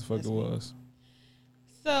exactly what the fuck That's it me. was.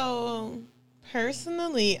 So,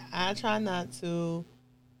 personally, I try not to.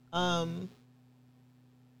 I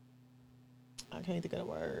can't think of the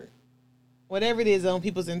word. Whatever it is on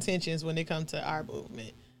people's intentions when it comes to our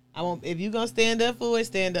movement. I won't. If you gonna stand up for it,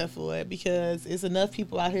 stand up for it, because it's enough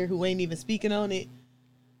people out here who ain't even speaking on it.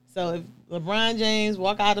 So if LeBron James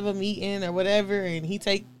walk out of a meeting or whatever, and he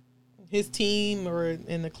take his team or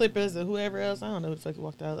in the Clippers or whoever else, I don't know who the fuck he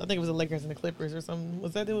walked out. I think it was the Lakers and the Clippers or something.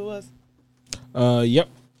 Was that who it was? Yep.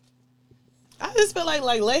 I just feel like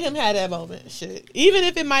let him have that moment. Shit. Even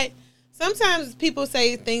if it might. Sometimes people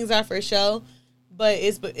say things are for show, but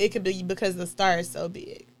it could be because the star is so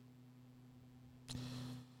big.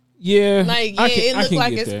 Yeah. Like, yeah, it looked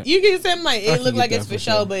like it's that. you get something like I it can looked get like that it's for for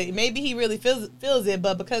show, sure. but maybe he really feels it.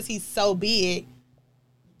 But because he's so big,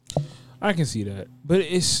 I can see that. But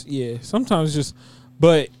it's, yeah, sometimes just,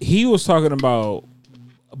 but he was talking about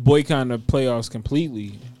boycotting the playoffs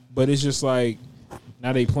completely. But it's just like,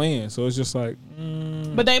 now they playing. So it's just like,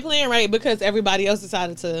 but they playing right because everybody else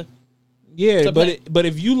decided to. yeah, to but play. but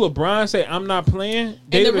if you LeBron say, I'm not playing,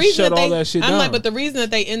 they And the would have reason shut that all that shit down. I'm like, but the reason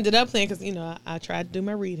that they ended up playing, because I tried to do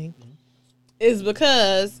my reading, is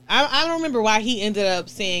because I don't remember why he ended up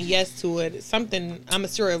saying yes to it. Something, I'm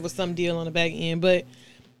sure it was some deal on the back end, but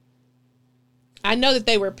I know that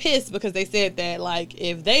they were pissed because they said that like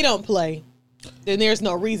if they don't play, then there's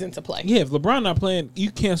no reason to play. Yeah, if LeBron not playing,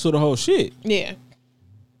 you cancel the whole shit. Yeah.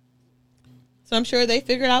 So I'm sure they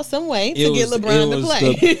figured out some way to It get was- LeBron it to was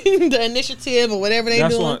play the initiative or whatever they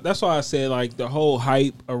doing. That's why I said like the whole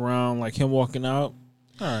hype around like him walking out.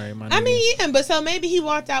 All right, my nigga. I mean, yeah, but so maybe he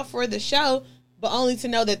walked out for the show, but only to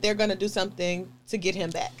know that they're going to do something to get him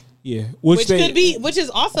back. Yeah, Which is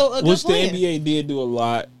also a good plan. The NBA did do a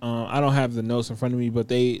lot. I don't have the notes in front of me, but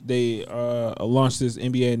they launched this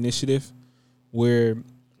NBA initiative where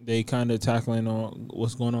they kind of tackling on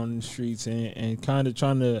what's going on in the streets and kind of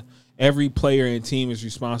trying to. Every player and team is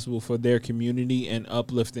responsible for their community and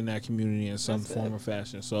uplifting that community in some form or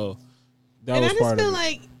fashion. So that was part of it. And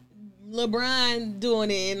I just feel like LeBron doing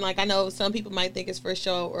it, and like I know some people might think it's for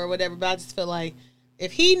show or whatever, but I just feel like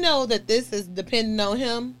if he know that this is depending on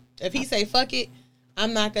him, if he say fuck it,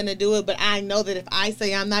 I'm not gonna do it, but I know that if I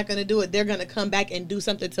say I'm not gonna do it, they're gonna come back and do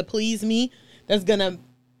something to please me that's gonna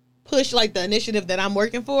push like the initiative that I'm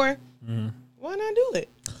working for. Mm-hmm. Why not do it?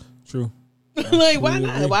 True. Like why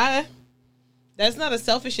not? Agree. Why? That's not a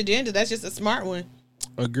selfish agenda. That's just a smart one.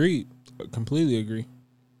 Agreed. Completely agree.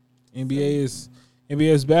 NBA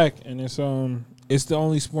is back, and it's the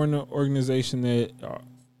only sporting organization that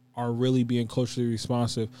are really being culturally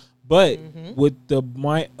responsive. But what the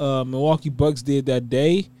Milwaukee Bucks did that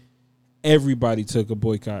day, everybody took a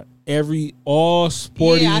boycott. All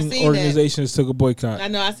sporting organizations took a boycott. I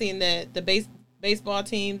know. I seen that the baseball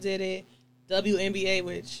team did it. WNBA,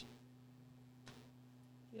 which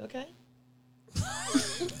you okay?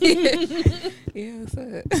 Yeah, what's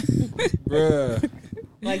up? Bruh.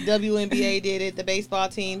 Like WNBA did it, the baseball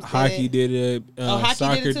teams did hockey it. did it, hockey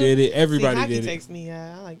soccer did it, everybody hockey did it. Takes me,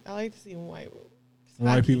 I like to see when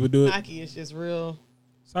white people do it. Hockey is just real.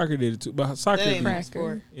 Soccer did it too, but soccer that ain't ain't our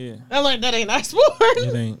sport. Yeah, I'm like that ain't our sport.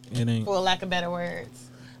 It ain't. For lack of better words.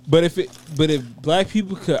 But if black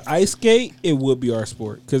people could ice skate, it would be our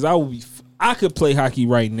sport. Because I could play hockey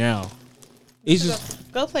right now. It's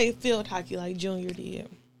just go play field hockey like Junior did.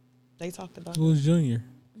 They talked about who was Junior?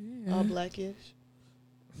 Yeah. All Blackish.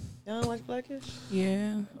 Y'all don't like Blackish?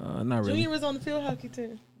 Yeah. Not really. Junior was on the field hockey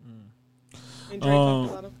team. And Drake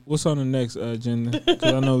talked about him. What's on the next agenda?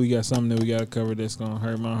 Because I know we got something that we got to cover that's going to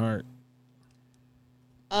hurt my heart.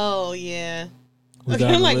 Oh, yeah. Okay,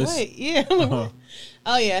 I'm like, wait. Yeah.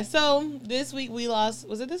 Oh, yeah. So this week we lost.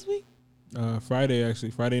 Was it this week? Friday,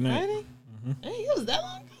 actually. Friday night. Friday? Mm-hmm. Hey, it was that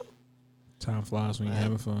long ago. Time flies when you're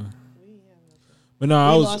having fun. But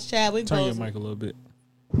no, we lost Chadwick Turn Boseman. your mic a little bit.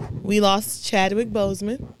 We lost Chadwick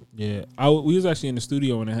Boseman. Yeah. We was actually in the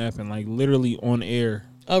studio when it happened, like literally on air.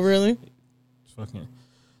 Oh, really? It's fucking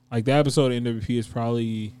like the episode of NWP is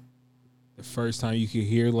probably the first time you could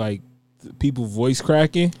hear like people voice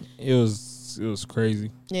cracking. It was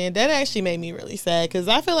crazy. Yeah, that actually made me really sad because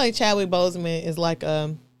I feel like Chadwick Boseman is like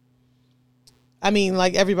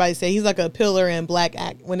like everybody say, he's like a pillar in black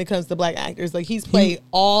act when it comes to black actors. Like he's played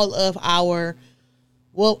a lot of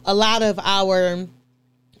our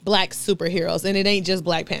black superheroes, and it ain't just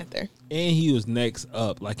Black Panther. And he was next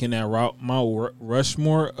up, like in that Mount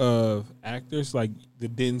Rushmore of actors, like the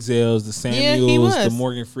Denzels, the Samuels, the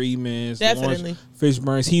Morgan Freemans, definitely the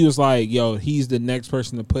Fishburnes. He was like, yo, he's the next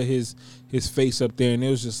person to put his face up there, and it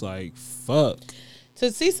was just like, fuck.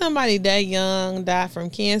 To see somebody that young die from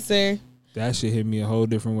cancer, that shit hit me a whole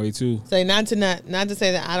different way too. So not to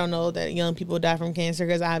say that I don't know that young people die from cancer,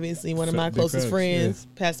 because obviously one of my closest friends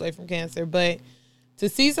passed away from cancer, but to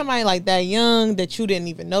see somebody like that young that you didn't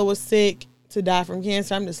even know was sick to die from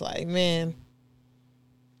cancer, I'm just like, man,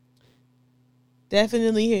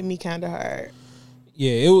 definitely hit me kind of hard.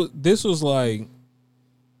 Yeah, this was like,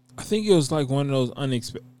 I think it was like one of those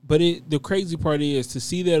unexpected. But the crazy part is to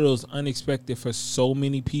see that it was unexpected for so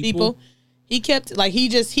many people. He kept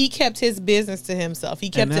his business to himself. He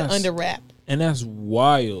kept it under wrap. And that's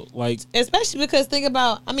wild. Like, especially because think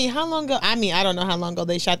about, how long ago? I don't know how long ago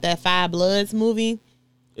they shot that Five Bloods movie.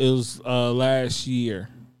 It was last year.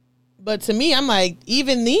 But to me, I'm like,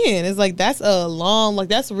 even then, it's like that's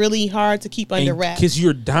that's really hard to keep under wraps. Because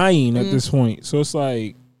you're dying at this point. So it's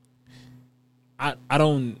like,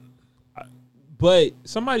 but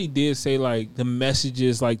somebody did say like the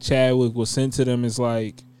messages like Chadwick was sent to them is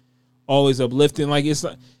like always uplifting. Like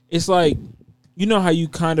it's like, you know how you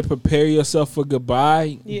kind of prepare yourself for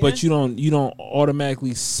goodbye, but you don't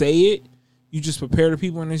automatically say it. You just prepare the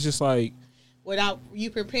people, and it's just like without you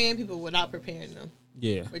preparing people without preparing them.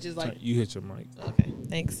 Yeah, which is like you hit your mic. Okay,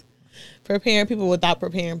 thanks. Preparing people without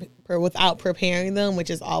preparing them, which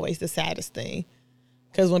is always the saddest thing.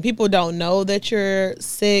 Because when people don't know that you're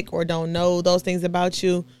sick or don't know those things about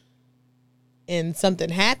you, and something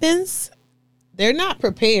happens, they're not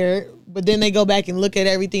prepared. But then they go back and look at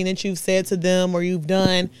everything that you've said to them or you've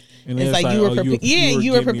done. And it's like you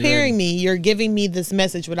were preparing me. You're giving me this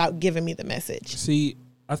message without giving me the message. See,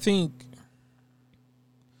 I think,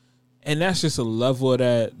 and that's just a level of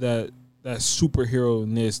that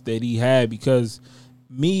superhero-ness that he had, because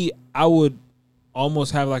me, I would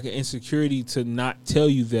almost have like an insecurity to not tell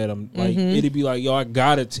you that. I'm like, it'd be like, yo, I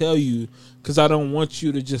gotta tell you because I don't want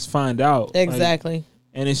you to just find out. Exactly. Like,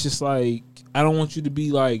 and it's just like, I don't want you to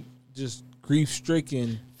be like just grief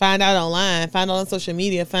stricken. Find out online, find out on social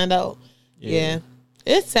media, find out. Yeah.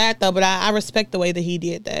 It's sad though, but I respect the way that he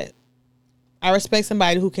did that. I respect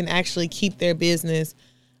somebody who can actually keep their business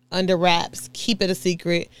under wraps, keep it a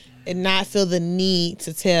secret, and not feel the need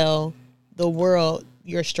to tell the world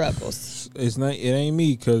your struggles. It's not. It ain't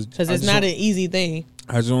me because it's not an easy thing.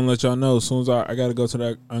 I just want to let y'all know. As soon as I got to go to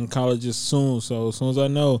that oncologist soon. So as soon as I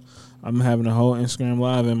know, I'm having a whole Instagram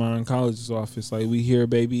live in my oncologist's office. Like, we here,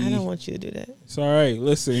 baby. I don't want you to do that. It's all right.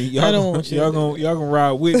 Listen, y'all, I don't want you y'all gonna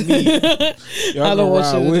ride with me. Y'all I don't gonna want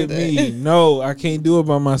ride you to with do me. that. No, I can't do it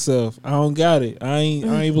by myself. I don't got it. I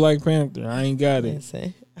ain't Black Panther. I ain't got it.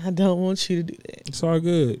 Listen, I don't want you to do that. It's all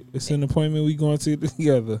good. It's an appointment we going to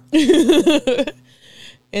together.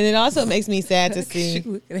 And it also makes me sad to see. She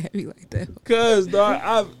looking at me like that. Cause dog,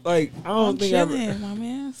 I don't think chilling, my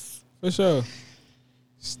man. for sure.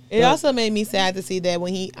 It also made me sad to see that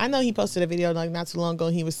when I know he posted a video like not too long ago,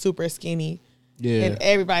 and he was super skinny. Yeah. And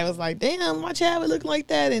everybody was like, damn, why Chadwick look like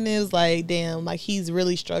that? And it was like, damn, like he's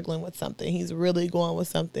really struggling with something. He's really going with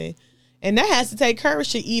something. And that has to take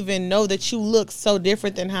courage to even know that you look so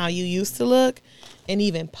different than how you used to look and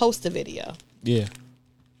even post a video. Yeah.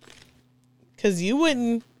 Because you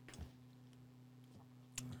wouldn't.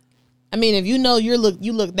 I mean, if you know you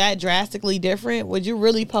look that drastically different, would you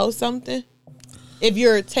really post something? If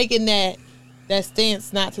you're taking that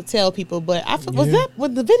stance not to tell people, but was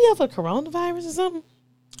the video for coronavirus or something?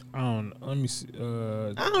 I don't know. Let me see. I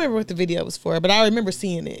don't remember what the video was for, but I remember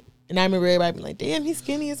seeing it, and I remember everybody being like, "Damn, he's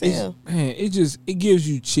skinny as hell." Man, it gives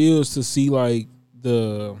you chills to see like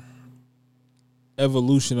the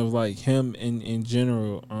evolution of like him in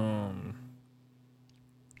general.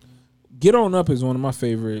 Get On Up is one of my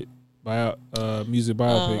favorite music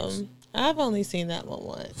biopics. I've only seen that one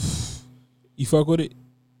once. You fuck with it?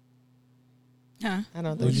 Huh? I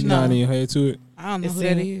don't think Was you so. nodding your head to it? I don't know who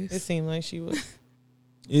that is. It seemed like she was.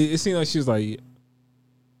 It seemed like she was like.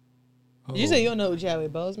 Oh. Did you say you don't know who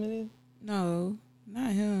Chadwick Boseman is? No,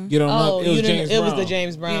 not him. Get On Up. It was James Brown. It was the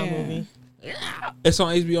James Brown Yeah. movie. It's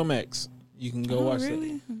on HBO Max. You can go watch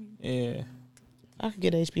really? it. Yeah, If I could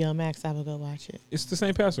get HBO Max, I would go watch it. it's the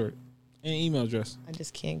same password and email address. I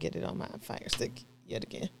just can't get it on my Fire Stick yet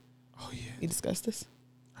again. Oh yeah, We discussed this.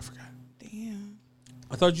 I forgot. Damn.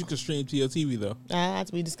 I thought you could stream to your TV though.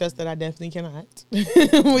 We discussed that I definitely cannot. We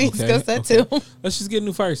discussed that too. Let's just get a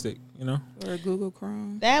new Fire Stick. You know. Or Google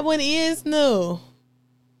Chrome. That one is new.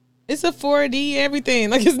 It's a 4D everything.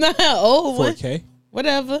 Like it's not an old one. 4K.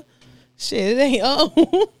 Whatever. Shit, it ain't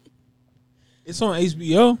old. It's on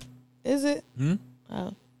HBO. Is it? Hmm?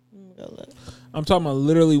 Oh, let me go look. I'm talking about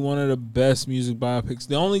literally one of the best music biopics.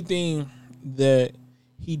 The only thing that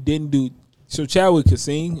he didn't do, so Chadwick could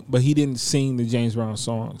sing, but he didn't sing the James Brown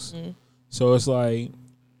songs. So it's like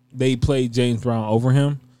they played James Brown over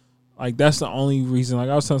him. Like that's the only reason. Like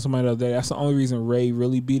I was telling somebody the other day, that's the only reason Ray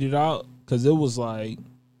really beat it out, because it was like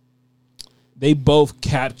they both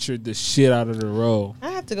captured the shit out of the role.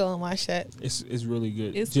 I have to go and watch that. It's really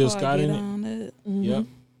good. It's Jill called Scott Get in it. On It. Yep.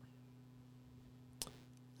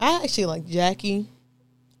 I actually like Jackie.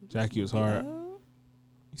 Jackie was hard.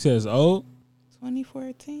 He says, "Oh,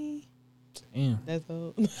 2014. damn." That's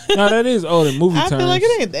old. No, that is old in movie I terms. feel like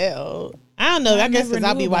it ain't that old. I don't know. I guess never because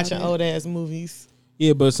I'll knew be about watching it. old ass movies.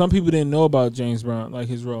 Yeah, but some people didn't know about James Brown, like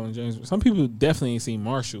his role in James. Some people definitely ain't seen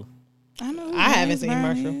Marshall. I know. Who I haven't James seen Brown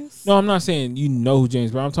Marshall. is. No, I'm not saying you know who James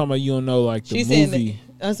Brown. I'm talking about you don't know like the She's saying movie.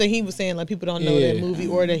 that. I'm saying he was saying like people don't know that Yeah. movie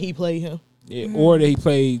or that he played him. Yeah, or that he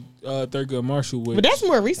played Thurgood Marshall with. But that's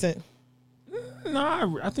more recent.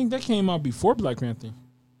 Nah, I think that came out before Black Panther.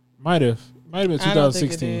 Might have been I don't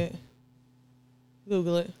think it 2016. did.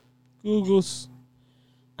 Google it. Google's.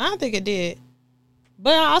 I don't think it did.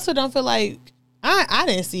 But I also don't feel like I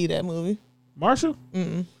didn't see that movie. Marshall?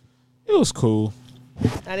 It was cool.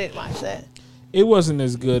 I didn't watch that. It wasn't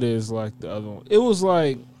as good as like the other one. It was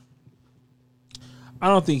like, I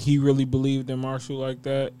don't think he really believed in Marshall like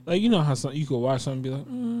that. Like, you know how you could watch something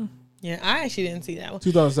and be like, Yeah, I actually didn't see that one.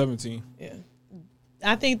 2017. Yeah.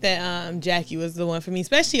 I think that Jackie was the one for me,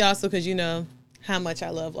 especially also because you know how much I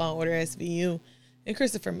love Law & Order SVU. And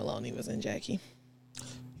Christopher Maloney was in Jackie.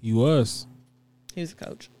 He was. He was a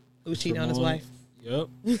coach who was cheating on his wife. Yep.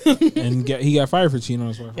 And he got fired for cheating on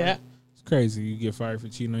his wife. Right? Yeah. It's crazy. You get fired for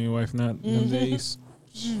cheating on your wife now them days.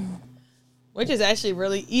 Which is actually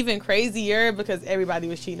really even crazier because everybody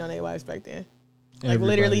was cheating on their wives back then. Like Everybody.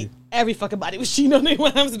 literally every fucking body was cheating on their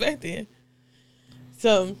wives back then.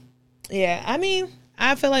 So, yeah, I mean,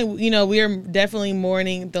 I feel like, you know, we're definitely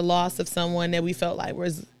mourning the loss of someone that we felt like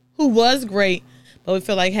who was great, but we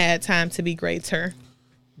feel like had time to be greater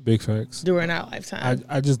Big facts. during our lifetime.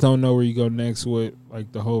 I just don't know where you go next with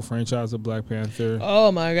like the whole franchise of Black Panther.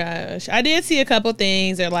 Oh my gosh. I did see a couple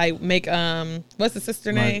things that like make what's the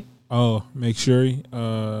sister name? Make sure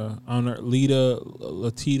I don't know,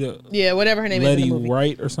 Latita Yeah, whatever her name is in Letty the movie.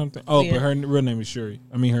 Wright or something. Oh, Yeah. but her real name is Shuri.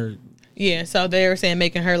 I mean her. Yeah, so they were saying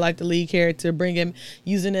making her like the lead character, bring him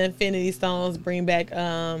using the Infinity Stones, bring back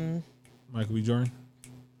Michael B. Jordan.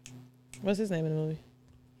 what's his name in the movie?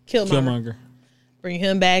 Killmonger. Killmonger. Bring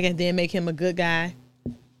him back and then make him a good guy.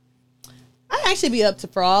 I'd actually be up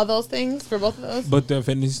for all those things for both of those. But the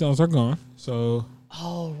Infinity Stones are gone. So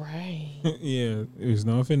Oh right. yeah, there's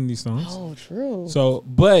no Infinity Stones. Oh true. So,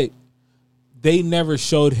 but they never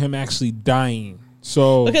showed him actually dying.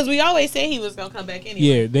 So Because we always say he was gonna come back anyway.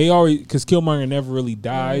 yeah, they always because Killmonger never really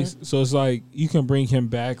dies. Mm-hmm. So it's like you can bring him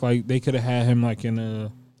back. Like they could have had him like in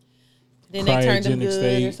a Then they turned him cryogenic good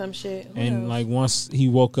state, or some shit. Who and knows? like once he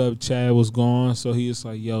woke up, Chad was gone. So he was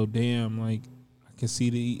like, "Yo, damn!" Like I can see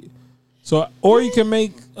the. So or you can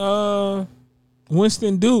make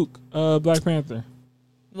Winston Duke Black Panther.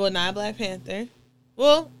 Well, not Black Panther.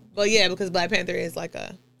 Well, yeah, because Black Panther is like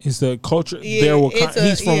a. It's the culture. Yeah,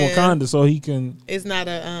 He's from yeah. Wakanda, so he can. It's not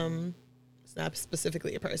a It's not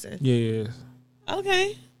specifically a person. Yeah.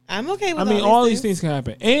 Okay, I'm okay with. I mean, all these things can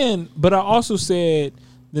happen. But I also said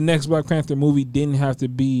the next Black Panther movie didn't have to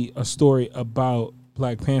be a story about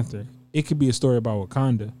Black Panther. It could be a story about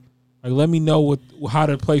Wakanda. Like, let me know how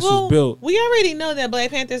the place was built. We already know that Black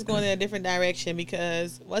Panther's going in a different direction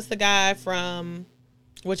because what's the guy from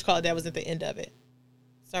that was at the end of it?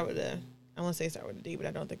 Start with a. I want to say start with a D, but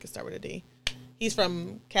I don't think it start with a D. He's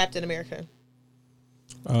from Captain America.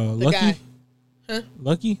 Lucky? Guy. Huh?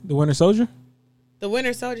 Lucky? The Winter Soldier? The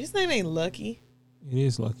Winter Soldier. His name ain't Lucky. It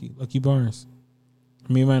is Lucky. Lucky Barnes.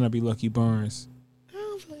 I mean, it might not be Lucky Barnes. I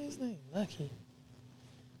don't feel his name Lucky.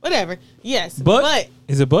 Whatever. Yes. But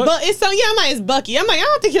is it Buck? But it's I'm like, it's Bucky. I'm like, I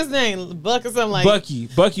don't think his name Buck or something like Bucky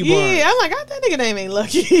Barnes. Yeah, I'm like, that nigga name ain't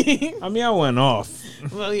Lucky. I mean, I went off.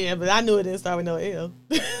 Well, yeah, but I knew it didn't start with no L.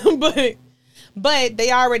 but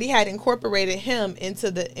they already had incorporated him into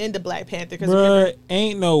the end of Black Panther. Bruh,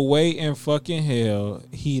 ain't no way in fucking hell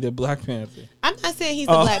he the Black Panther. I'm not saying he's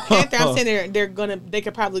the Black Panther. I'm saying they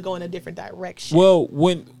could probably go in a different direction. Well,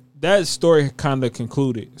 when that story kind of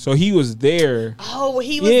concluded, so he was there. Oh,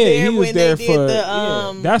 he was there when they did the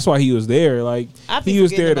Yeah, that's why he was there. Like he was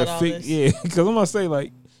there to fix. Yeah, because I'm gonna say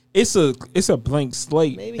like it's a blank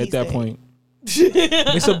slate at that point.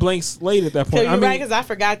 It's a blank slate at that point. You're right, because I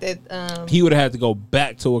forgot that he would have had to go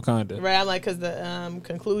back to Wakanda. Right, I'm like, because the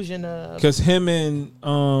conclusion of because him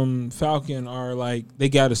and Falcon are like they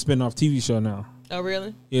got a spin-off TV show now. Oh,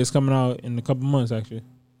 really? Yeah, it's coming out in a couple months actually.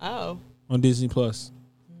 Oh, on Disney Plus.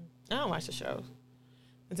 I don't watch the shows.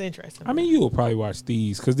 It's interesting. I mean, you will probably watch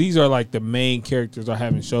these because these are like the main characters are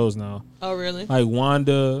having shows now. Oh, really? Like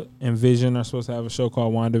Wanda and Vision are supposed to have a show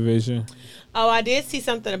called WandaVision. Oh, I did see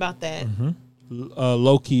something about that. Mm-hmm.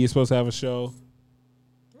 Loki is supposed to have a show.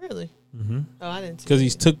 Really? Mm-hmm. Oh, I didn't. Because he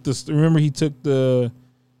took the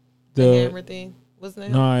hammer thing. Wasn't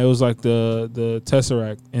it? No, it was like the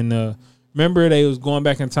Tesseract and remember they was going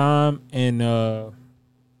back in time and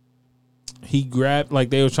he grabbed like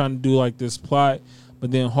they were trying to do like this plot. But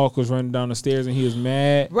then Hulk was running down the stairs and he was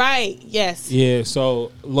mad. Right, yes. Yeah,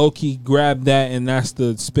 so Loki grabbed that and that's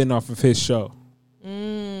the spinoff of his show.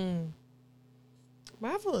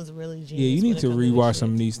 Marvel is really genius. Yeah, you need to rewatch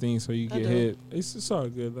some of these things so you get hit. It's all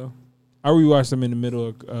good, though. I rewatched them in the middle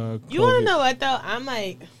of You want to know what, though? I'm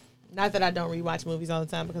like, not that I don't rewatch movies all the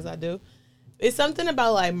time because I do. It's something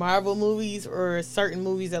about, like, Marvel movies or certain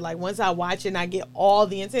movies that, like, once I watch it and I get all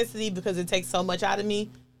the intensity because it takes so much out of me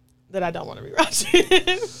that I don't want to rewatch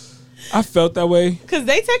it. I felt that way. Because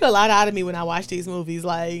they take a lot out of me when I watch these movies.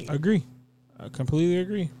 Like, I agree. I completely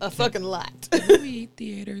agree. A fucking lot. Movie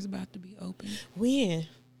theaters about to be open. When?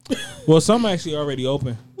 Well, some actually already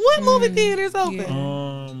open. What movie theaters open?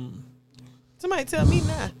 Yeah. Somebody tell me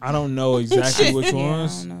now. I don't know exactly which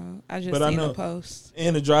ones. I don't know. I just but seen I know a post.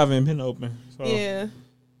 And the drive-in been open. So. Yeah.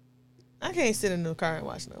 I can't sit in the car and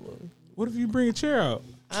watch no movie. What if you bring a chair out?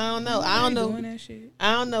 I don't know. I don't know. Doing that shit.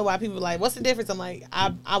 I don't know why people are like, what's the difference? I'm like,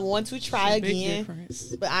 I want to try Big again,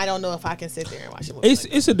 difference. but I don't know if I can sit there and watch a movie.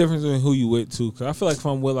 It's a difference in who you with too. Cause I feel like if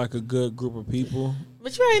I'm with like a good group of people.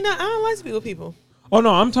 But you already know I don't like to be with people. Oh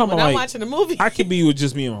no, I'm talking When about I'm like watching a movie. I could be with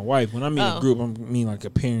just me and my wife. When I mean Oh. a group, I mean like a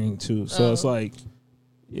pairing too. So it's like,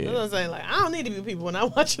 You know yeah. what I'm saying? Like, I don't need to be with people when I'm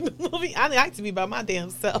watching the movie. I like to be by my damn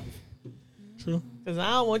self. True. Because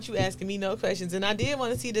I don't want you asking me no questions. And I did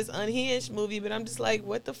want to see this Unhinged movie, but I'm just like,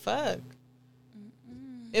 what the fuck?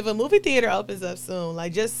 If a movie theater opens up soon,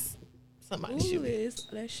 like just somebody shoot Google me. it.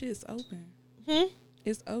 That shit's open. Hmm?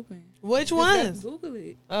 It's open. Which Just ones? Google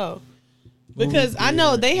it. Oh. Because I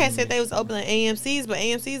know they had said they was opening AMC's, but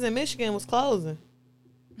AMC's in Michigan was closing.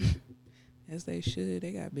 As they should.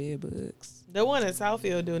 They got bed bugs. The one in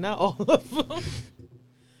Southfield do, not all of them.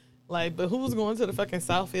 Like, but who's going to the fucking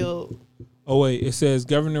Southfield? Oh wait, it says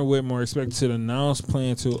Governor Whitmore expected to announce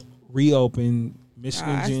plan to reopen Michigan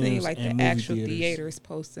I gyms seen like and the movie actual theaters. theaters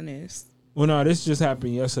posting this. Well, no, this just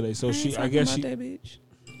happened yesterday. So I guess that bitch.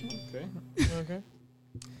 Okay. Okay.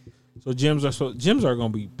 So gyms are gonna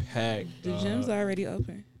be packed. The gym's already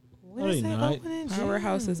open. When is they they not. opening?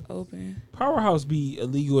 Powerhouse June? is open. Powerhouse be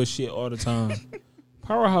illegal as shit all the time.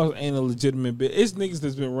 Powerhouse ain't a legitimate bit. It's niggas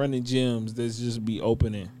that's been running gyms that's just be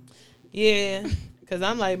opening. Yeah. Because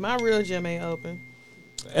I'm like, my real gym ain't open.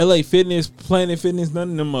 LA Fitness, Planet Fitness,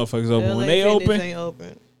 none of them motherfuckers open. LA When they Fitness open, ain't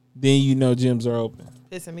open. then you know gyms are open.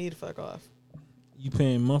 Pissing me the fuck off. You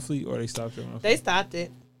paying monthly or they stopped your monthly? They stopped it.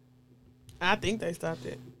 I think they stopped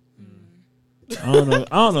it. I don't know.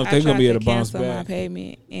 I don't know if they're gonna be able to bounce cancel my back.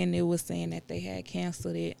 payment, and it was saying that they had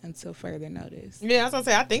canceled it until further notice. Yeah, I was gonna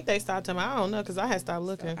say I think they stopped them. I don't know because I had stopped So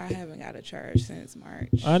looking. I haven't got a charge since March.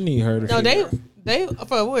 I need her to. No, figure- they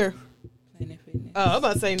for where? Planet Fitness. Oh, I'm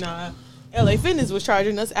about to say nah. LA Fitness was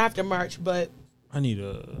charging us after March, but I need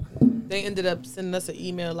a. they ended up sending us an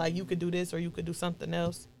email like you could do this or you could do something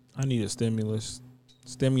else. I need a stimulus.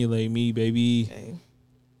 Stimulate me, baby. Okay.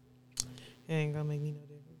 It ain't gonna make me no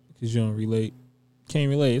difference. Cause you don't relate. Can't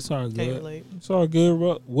relate. It's all good. Can't relate. It's all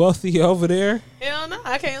good. Wealthy over there. Hell no,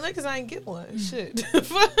 I can't relate because I ain't get one. Shit.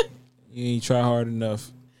 You ain't try hard enough.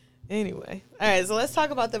 Anyway, all right. So let's talk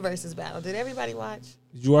about the versus battle. Did everybody watch?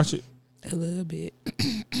 Did you watch it? A little bit.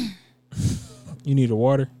 You need a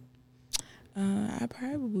water. I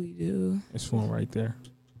probably do. It's one right there.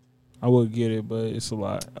 I would get it, but it's a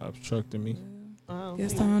lot obstructing me. Oh,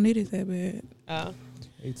 Guess I don't need it that bad. oh.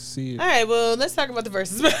 Hate to see All it. right. Well, let's talk about the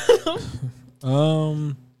versus battle.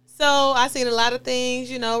 So I seen a lot of things,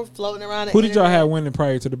 floating around. The Who did y'all internet. have winning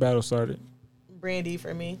prior to the battle started? Brandy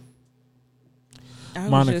for me. I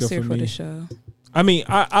was Monica just here for for me. the show. I mean,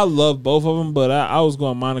 I love both of them, but I was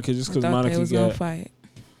going Monica just I because thought Monica they was gonna got, fight.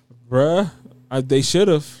 bruh. They should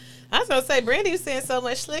have. I was gonna say Brandy was saying so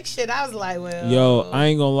much slick shit. I was like, well, Yo, I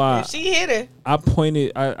ain't gonna lie. if she hit her. I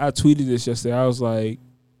tweeted this yesterday. I was like,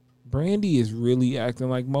 Brandy is really acting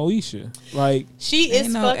like Moesha. Like She is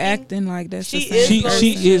Ain't no fucking acting like that's she the is same she person.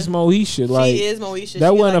 she is Moesha. Like she is Moesha.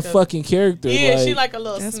 that She wasn't like a fucking character. Yeah, like, she like a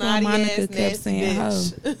little That's why snotty Monica ass kept nasty saying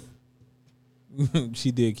bitch.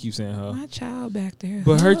 she did keep saying her. My child back there.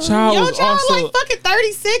 But her child Your was child also like fucking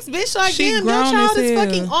 36, bitch. Like She damn, your grown child as is hell.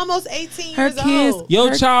 fucking almost 18 Her years kids- old. your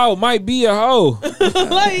her- child might be a hoe.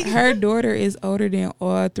 Like Her daughter is older than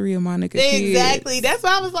all three of Monica's exactly. kids. That's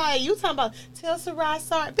why I was like, you talking about tell Sarai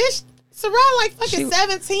sorry, bitch. Sarai like fucking She-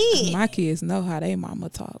 17. My kids know how they mama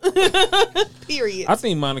talk. Period. I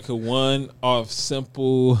think Monica won off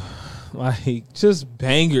simple, like just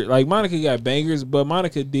banger. Like Monica got bangers, but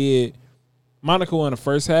Monica won the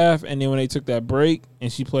first half, and then when they took that break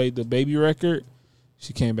and she played the baby record,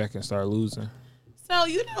 she came back and started losing. So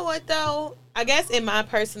you know what though? I guess in my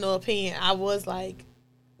personal opinion, I was like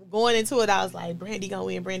going into it. I was like, Brandy gonna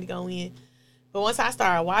win, Brandy gonna win. But once I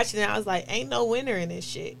started watching it, I was like, ain't no winner in this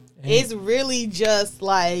shit. It's really just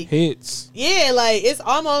like Hits. yeah, like it's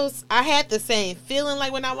almost. I had the same feeling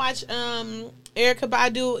like when I watched Erykah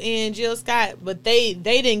Badu and Jill Scott, but they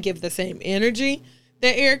didn't give the same energy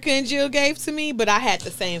that Erykah and Jill gave to me. But I had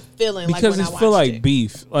the same feeling Because like when it I watched feel like it.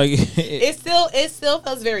 beef. Like It still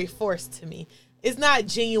feels very forced to me. It's not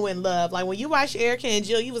genuine love. Like when you watch Erykah and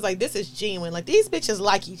Jill, you was like, this is genuine. Like these bitches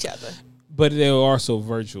like each other. but they were also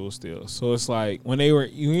virtual still. So it's like when you were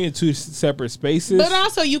in two separate spaces. But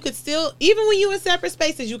also you could still, even when you in separate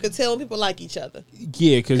spaces, you could tell when people like each other.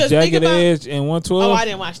 yeah, because 'Cause think Jagged about- Edge and 112. Oh, I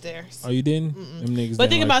didn't watch theirs. Oh, you didn't? Them niggas But didn't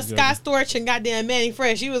think like about each Scott other. Storch and goddamn Manny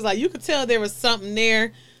Fresh. You was like, you could tell there was something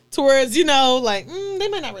there towards, like, they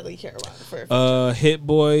might not really care about it for Hit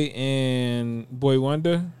Boy and Boy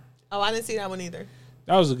Wonder. Oh, I didn't see that one either.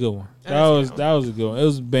 That was a good one. I That didn't was see that was a good one. It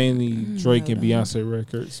was mainly Drake and Beyonce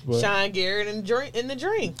records, but Sean Garrett and in the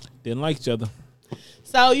Dream. didn't like each other.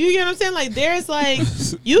 So you get what I'm saying? Like there's like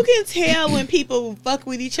you can tell when people fuck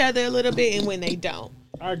with each other a little bit and when they don't.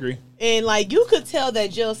 I agree. And like you could tell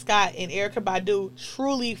that Jill Scott and Erykah Badu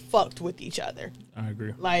truly fucked with each other. I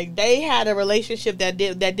agree. Like they had a relationship that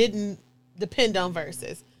didn't depend on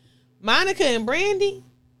verses. Monica and Brandy,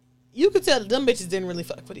 you could tell that them bitches didn't really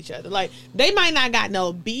fuck with each other. Like they might not got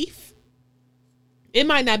no beef, it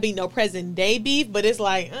might not be no present day beef, but it's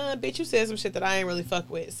like, bitch, you said some shit that I ain't really fuck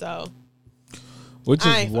with. So, which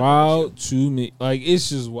is wild to me. Like, it's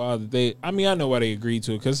just wild that they. I mean, I know why they agreed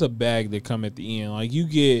to it because it's a bag that come at the end. Like, you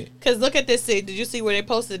get. Because look at this. Did you see where they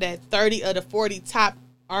posted that 30 of the 40 top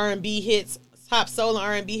R&B hits, top solo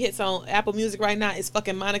R&B hits on Apple Music right now is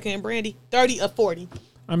fucking Monica and Brandy. 30 of 40.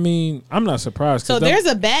 I mean, I'm not surprised. So there's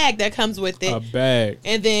a bag that comes with it. A bag.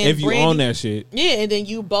 And then if you own that shit. Yeah, and then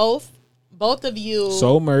you both of you.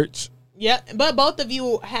 Sold merch. Yeah, but both of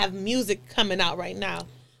you have music coming out right now.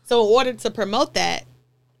 So in order to promote that.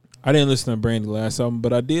 I didn't listen to Brandy's last album,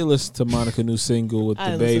 but I did listen to Monica's new single with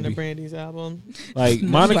I the didn't baby. listen to Brandy's album. Like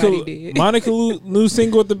Monica new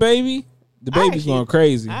single with the baby. The baby's going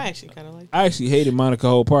crazy. I actually kind of like. I actually hated Monica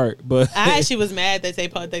whole part, but I actually was mad that they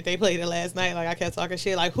played it last night. Like I kept talking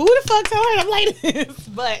shit. Like who the fuck told her to play this?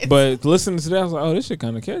 But listening to that, I was like, oh, this shit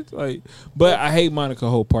kind of catch. Like, but I hate Monica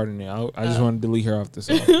whole part in there. I just want to delete her off the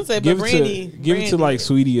song. Give it to like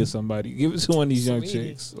Sweetie or somebody. Give it to one of these young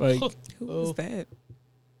chicks. Like who was that?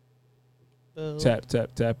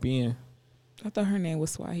 Tap in. I thought her name was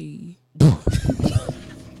Swahili.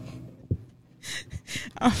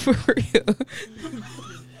 I'm for real.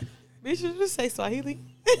 Bitch, you just say Swahili.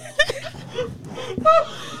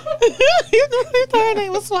 You thought her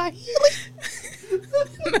name was Swahili? No.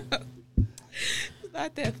 It's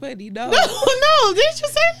not that funny, no. No, didn't you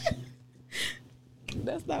say that?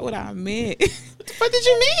 That's not what I meant. What the fuck did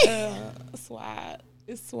you mean?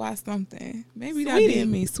 It's Swa something. Maybe Sweetie. that did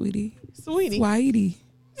mean Sweetie. Swahili. Swahili.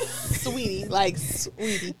 Sweetie, like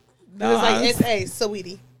Sweetie. No, it's like S-A,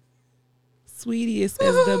 Sweetie. Sweetie is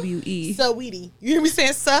S-W-E. Sweetie. You hear me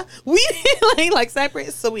saying Weedy? like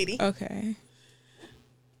separate, Sweetie. Okay.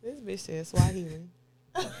 This bitch says Swahili.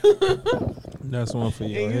 That's one for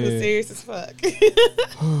you. And you was serious as fuck.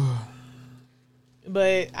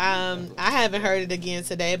 But I haven't heard it again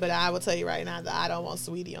today, but I will tell you right now that I don't want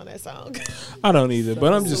Sweetie on that song. I don't either,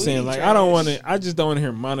 but I'm just saying, like, trash. I don't want to. I just don't want to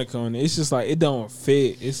hear Monica on it. It's just like it don't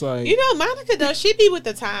fit. It's like, You know, Monica though, she be with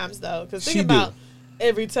the times though, because think She about do.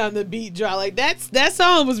 every time the beat drop, like that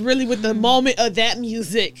song was really with the moment of that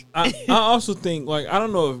music. I also think, like, I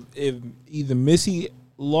don't know if either Missy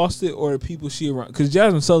lost it or the people she around, because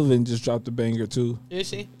Jasmine Sullivan just dropped a banger too. Is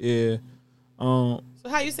she? Yeah. So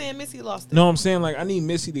how you saying Missy lost it? No, I'm saying, like, I need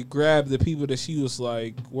Missy to grab the people that she was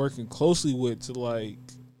like working closely with to, like,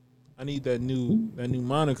 I need that new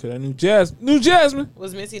Monica, that new Jasmine.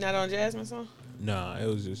 Was Missy not on Jasmine song? Nah, it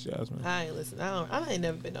was just Jasmine. I ain't listen. I ain't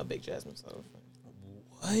never been no big Jasmine song.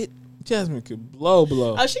 What? Jasmine could blow.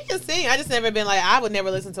 Oh, she can sing. I just never been like, I would never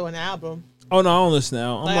listen to an album. Oh no, I don't listen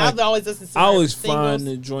now. I've always listened to I always singles. find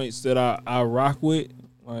the joints that I rock with.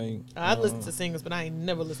 Like, I've listened to singles, but I ain't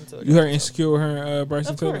never listened to it. You heard Insecure with her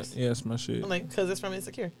Bryson Of Tiller? course. Yeah, that's my shit. I'm like, because it's from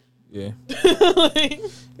Insecure. Yeah. Like,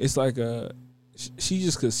 It's like she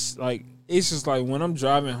just could, like, it's just like when I'm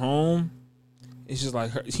driving home, it's just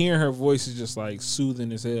like hearing her voice is just like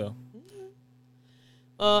soothing as hell.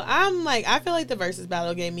 I feel like the versus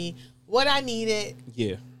battle gave me what I needed.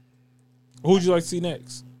 Yeah. Who would you like to see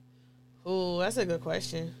next? Oh, that's a good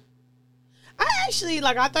question. I actually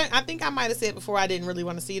I think I might have said before I didn't really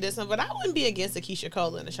want to see this one, but I wouldn't be against the Keisha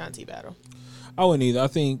Cole and Ashanti battle. I wouldn't either. I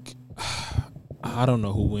think I don't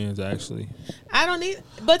know who wins actually. I don't need,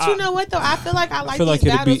 but you know what though? I feel like I like feel these like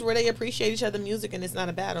it'd battles be- where they appreciate each other's music and it's not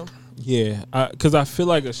a battle. Yeah, because I feel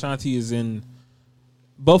like Ashanti is in.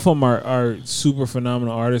 Both of them are super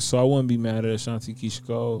phenomenal artists, so I wouldn't be mad at Ashanti, Keisha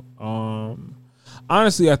Cole.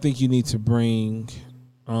 Honestly, I think you need to bring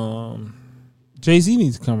Jay-Z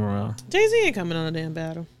needs to come around. Jay-Z ain't coming on a damn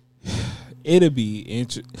battle. It'll be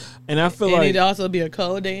interesting, and I feel And like it'd also be a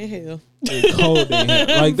cold day in hell. it's cold in here.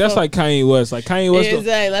 Like that's like Kanye West. Like Kanye West.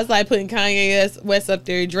 Exactly. That's like putting Kanye West up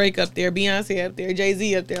there, Drake up there, Beyonce up there,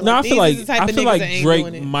 Jay-Z up there. No, I feel like these is the type of niggas that ain't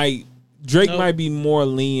doing it. Drake Nope. might be more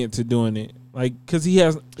lenient to doing it. Like, cause he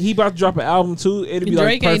about to drop an album too. It'd be like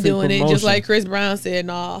Drake ain't perfect doing promotion. it, just like Chris Brown said,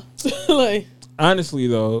 nah. Like, Honestly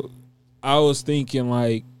though, I was thinking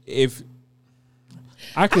like if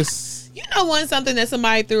I could you know, something that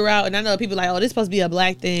somebody threw out, and I know people like, oh, this supposed to be a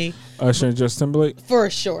black thing. Usher and Justin Timberlake. For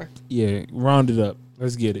sure. Yeah, round it up.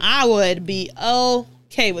 Let's get it. I would be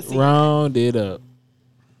okay with seeing that. Round it up.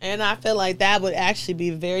 And I feel like that would actually be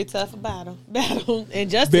a very tough battle. And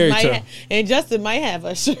Justin Very might tough. have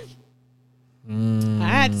Usher. I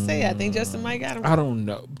had to say, I think Justin might got him. I don't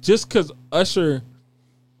know. Just because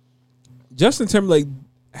Justin Timberlake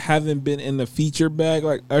haven't been in the feature bag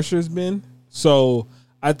like Usher's been. So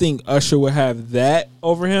I think Usher would have that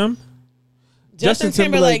over him. Justin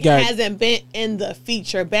Timberlake hasn't been in the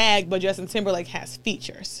feature bag, but Justin Timberlake has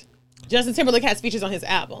features. Justin Timberlake has features on his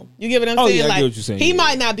album. You get what I'm Oh, saying? yeah, I like, get what you're saying, he yeah.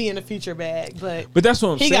 might not be in the feature bag, but that's what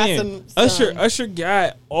I'm he got saying. some- Usher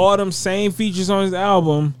got all them same features on his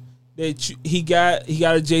album that he got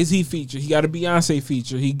a Jay-Z feature. He got a Beyonce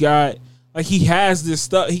feature. He got like he has this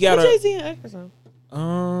stuff. He got what Jay-Z and Usher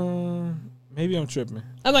song? Maybe I'm tripping.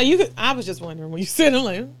 I'm like, you could. I was just wondering when you said, I'm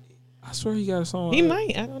like, I swear he got a song. he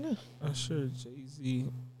might. I don't know. Usher, Jay-Z.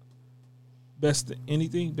 Best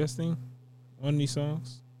thing. One of these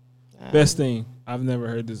songs. Best thing. I've never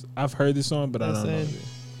heard this. I've heard this song, but I don't know. Listen.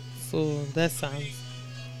 So that sounds.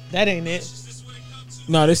 That ain't it.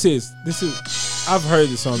 No, this is. I've heard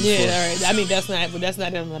this song before. Yeah, all right. I mean, that's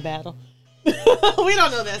not in the battle. We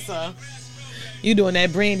don't know that song. You doing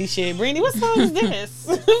that Brandy shit. Brandy, what song is this?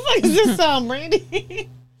 What the fuck is this song, Brandy?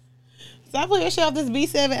 Stop playing your shit off this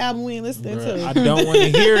B7 album we ain't listening Bruh, to. I don't want to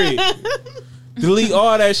hear it. Delete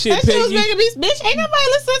all that shit, That shit was Peggy. making me, bitch. Ain't nobody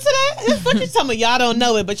listening to that. What you talking about? Y'all don't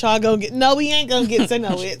know it, but y'all gonna get. No, we ain't gonna get to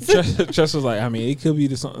know it. Trust was like, I mean, it could be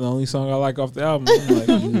the only song I like off the album. I'm like,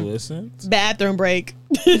 you listen. Bathroom break.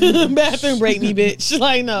 Bathroom break me, bitch.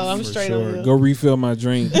 Like, no, I'm For straight sure. on you. Go refill my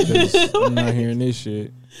drink because I'm not hearing this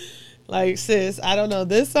shit. Like, sis, I don't know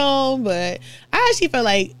this song, but I actually feel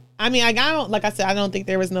like, I mean, I don't, like I said, I don't think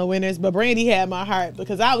there was no winners, but Brandy had my heart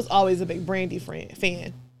because I was always a big Brandy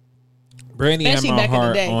fan. Brandy Especially had my back in the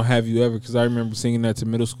heart day. on Have You Ever because I remember singing that to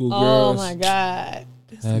middle school Oh girls. my God.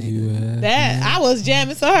 Have you ever? That, I was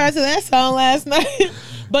jamming so hard to that song last night.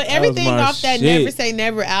 But everything my off that shit. Never Say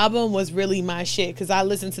Never album was really my shit because I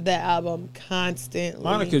listened to that album constantly.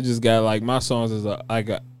 Monica just got like my songs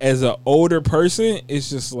as an older person. It's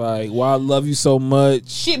just like, why I love you so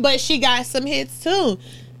much. But she got some hits too.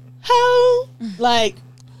 Ho, like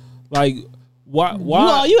why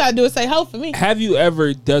you gotta do is say ho for me. Have You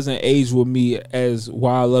Ever doesn't age with me as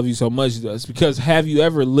Why I Love You So Much does, because Have You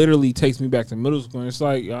Ever literally takes me back to middle school, and it's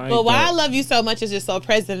like, But Why I Love You So Much is just so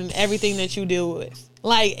present in everything that you do with.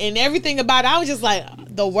 Like, and everything about it, I was just like,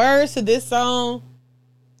 the words to this song.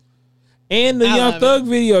 And the I Young love Thug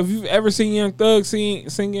video, if you've ever seen Young Thug singing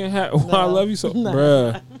Why I Love You So,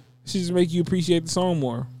 bruh, she just make you appreciate the song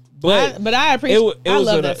more. But I appreciate it I was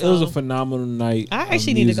love that song. it was a phenomenal night. I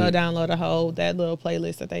actually need to go download that little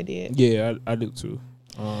playlist that they did. Yeah, I do too.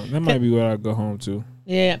 That might be what I go home to.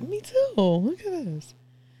 Yeah, me too. Look at this.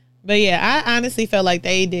 But yeah, I honestly felt like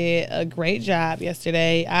they did a great job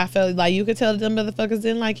yesterday. I felt like you could tell them motherfuckers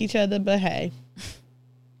didn't like each other, but hey,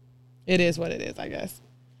 it is what it is, I guess.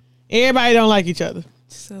 Everybody don't like each other.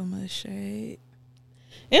 So much shade.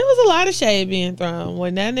 It was a lot of shade being thrown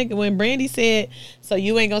when Brandy said, "So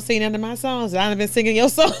you ain't gonna sing none of my songs? I've been singing your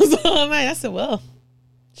songs all night." I said, "Well,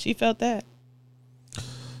 she felt that."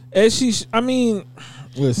 And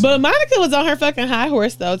listen. But Monica was on her fucking high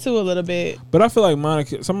horse though too a little bit. But I feel like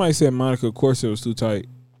Monica. Somebody said Monica corset was too tight.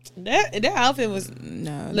 That outfit was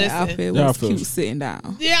No, Listen. the outfit The was outfit cute was- sitting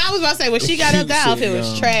down. yeah. I was about to say when she got up, that outfit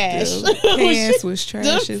was trash. The pants was trash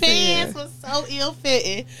The as pants hell. was so ill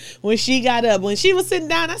fitting when she got up. When she was sitting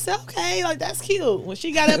down, I said, "Okay, like that's cute." When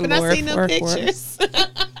she got up and I Lord, seen them work. pictures.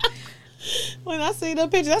 When I seen them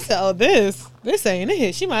pictures, I said, "Oh, this ain't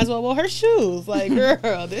it. She might as well wear her shoes." Like,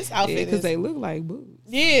 girl, this Yeah, outfit because is. they look like boots.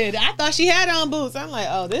 Yeah, I thought she had on boots. I'm like,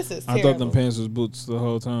 "Oh, this is I terrible." thought them pants was boots the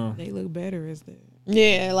whole time. They look better as that.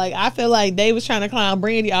 Yeah, like I feel like they was trying to clown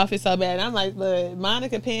Brandy outfit so bad. I'm like, but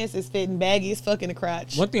Monica pants is fitting baggy as fuck in the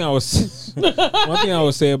crotch. One thing I would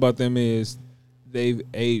say about them is they've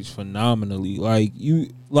aged phenomenally. Like you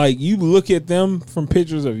look at them from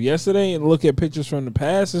pictures of yesterday and look at pictures from the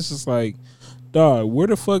past. It's just like, dog, where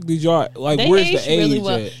the fuck did y'all like? They Where's the aged age really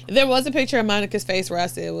well. at, There was a picture of Monica's face where I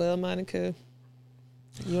said, "Well, Monica,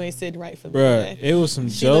 you ain't sitting right for me bruh? today." It was some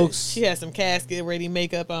She looked- jokes. She had some casket ready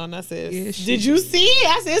makeup on. I said, Yeah, she "Did you see it?"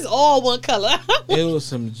 I said, "It's all one color." It was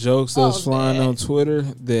some jokes that was Oh, flying man. on Twitter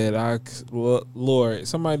that Lord,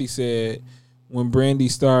 somebody said when Brandy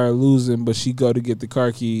started losing, but she go to get the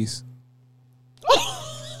car keys.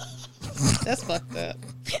 That's fucked up.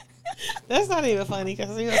 That's not even funny because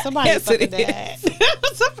somebody Yes, fucking it died.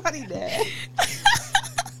 Somebody died.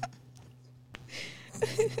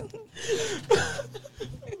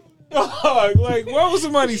 Dog, like, why would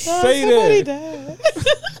somebody say Somebody that? died.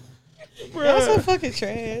 That's so Bruh, fucking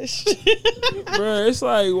trash. bruh, it's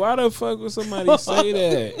like, why the fuck would somebody say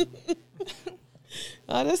that?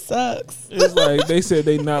 Oh, this sucks. It's like they said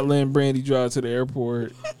they not letting Brandy drive to the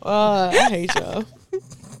airport. I hate y'all.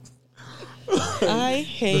 I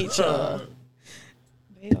hate y'all.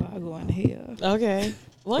 They are going to hell. Okay.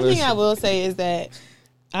 One thing I will say is that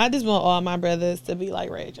I just want all my brothers to be like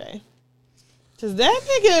Ray J. Cause that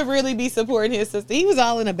nigga really be supporting his sister. He was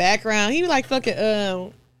all in the background. He was like fucking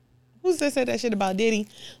who who said that shit about Diddy?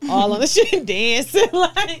 All on the shit dancing.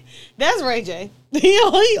 Like, that's Ray J. He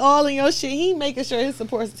all in your shit. He making sure his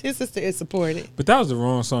sister is supported. But that was the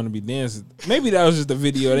wrong song to be dancing. Maybe that was just the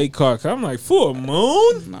video they caught. 'Cause I'm like, full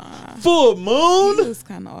moon? Nah. Full It moon? was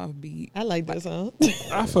kind of offbeat. I like that song.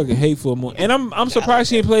 I fucking hate full moon. And I'm surprised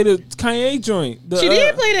she didn't play the Kanye joint. She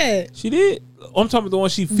did play that. She did. I'm talking about the one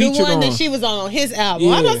she featured The one on. that she was on his album.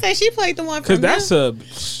 Yeah. I'm gonna say she played the one from Because that's him.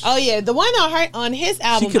 a... Oh yeah, the one on his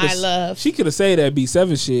album I love. She could have said that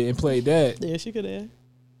B7 shit and played that. Yeah, she could have.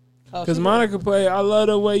 Because Monica played, I love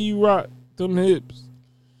the way you rock them hips.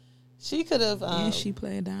 She could have. And she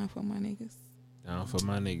played down for my niggas. Down for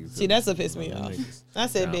my niggas. See, that's what pissed me My off. niggas. I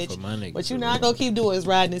said, Down for my bitch, niggas. what you not gonna keep doing is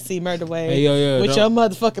riding and see Murder Wave Hey, yo, with your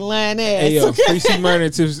motherfucking lying ass. Hey, yo, Free C Murder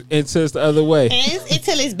and Test the other way.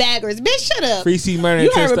 Until it's backwards. Bitch, shut up. Free C Murder You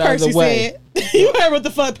and heard Test what the other Percy way. said. You heard what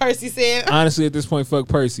the fuck Percy said. Honestly, at this point, fuck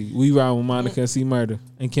Percy. We ride with Monica and C Murder.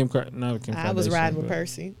 And Kim Kardashian. I was riding with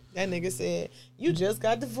Percy. That nigga said, you just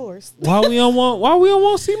got divorced. Why we don't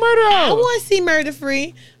want C Murder out? I want to see Murder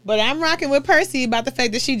Free, but I'm rocking with Percy about the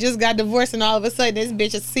fact that she just got divorced and all of a sudden this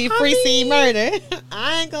bitch is free C Murder.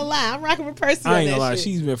 I ain't gonna lie. I'm rocking with Percy I on ain't that gonna lie. shit.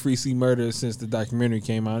 She's been Free C Murder since the documentary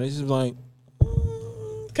came out. It's just like,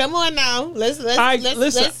 Come on now. Let's two I'm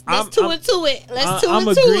into it. Let's two I'm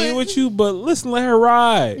into agreeing it. with you, but listen, let her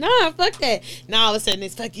ride. Nah, fuck that. Now all of a sudden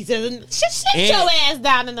it's fuck you said shut And- your ass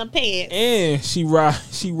down in the pants. And she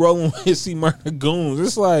rolling with C Murder goons.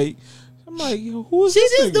 It's like, I'm like, yo, who is She's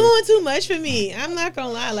this just nigga? doing too much for me. I'm not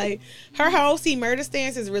gonna lie. Like her whole C Murder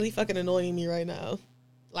stance is really fucking annoying me right now.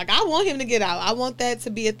 Like I want him to get out. I want that to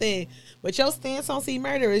be a thing. But your stance on C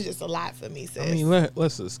Murder is just a lot for me, sis. I mean,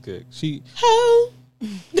 let's just kick. She Ho.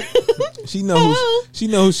 knows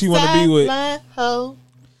who she want to be with. Sideline hoe.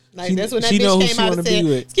 Like She- that's when that she know who bitch she came out wanna and be said,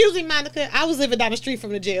 with. "Excuse me, Monica, I was living down the street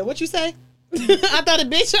from the jail." What you say? I thought a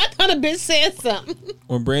bitch said something.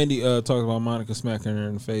 When Brandy talked about Monica smacking her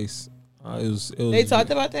in the face, it was. They talked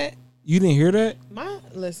about that. You didn't hear that?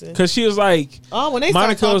 Listen. Because she was like, Oh, when they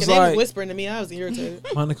Monica started was talking, they like- was whispering to me. I was irritated.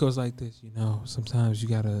 Monica was like this, you know, sometimes you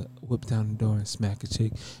gotta whip down the door and smack a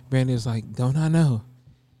chick. Brandy was like, don't I know?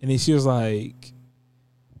 And then she was like,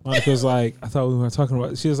 Monica was like, I thought we weren't talking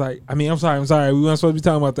about. She was like, I mean, I'm sorry, we weren't supposed to be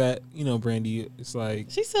talking about that. You know, Brandy, it's like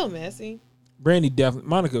She's so messy.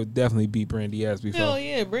 Monica definitely beat Brandy ass before. Hell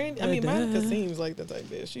yeah, Brandy. I mean, Duh. Monica seems like that type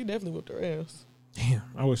bitch. She definitely whipped her ass. Damn,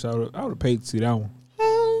 I wish I would have paid to see that one.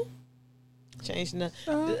 Oh, change none.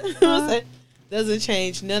 Doesn't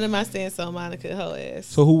change none of my stance on Monica whole ass.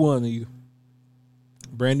 So who won you?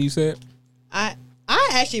 Brandy, you said? I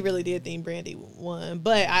actually really did think Brandy won,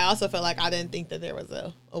 but I also felt like I didn't think that there was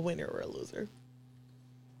a winner or a loser.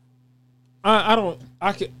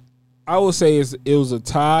 I would say it was a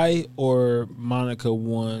tie, or Monica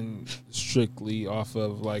won strictly off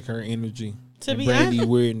of like her energy. To and be Brandy honest-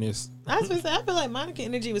 weirdness. I was gonna say, I feel like Monica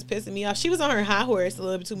energy was pissing me off. She was on her high horse a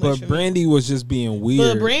little bit too much But for me. Brandy was just being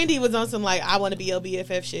weird. But Brandy was on some like I want to be your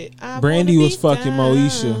BFF shit. Brandy was fucking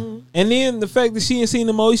Moesha. And then the fact that she didn't sing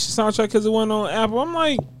the Moesha soundtrack because it wasn't on Apple, I'm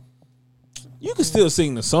like, you can still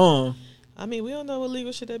sing the song. I mean, we don't know what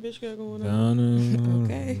legal shit that bitch got going on.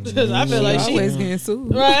 Okay. I feel like she always getting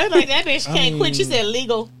sued. right. Like that bitch can't quit. She mean- said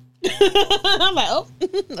legal. I'm like, oh,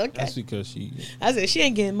 okay. That's because she. I said she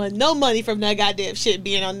ain't getting no money from that goddamn shit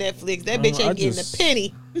being on Netflix. That bitch I ain't getting just- a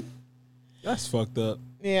penny. That's fucked up.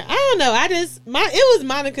 Yeah, I don't know. It was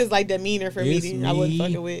Monica's like demeanor for It's me. I wasn't me.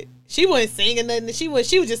 fucking with. She wasn't singing nothing. She was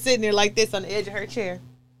just sitting there like this on the edge of her chair.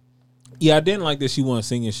 Yeah, I didn't like that she wasn't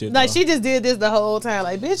singing shit. Like though. she just did this the whole time.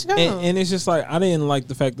 Like, bitch, go on. And it's just like I didn't like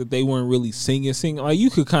the fact that they weren't really singing. Like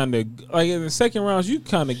you could kind of like in the second rounds, you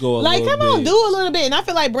kind of go a Like, little come on, bit. do a little bit. And I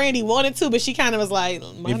feel like Brandy wanted to, but she kind of was like,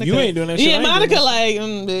 Monica, you ain't doing that shit, I yeah, ain't Monica, doing like,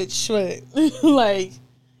 bitch, what? Like,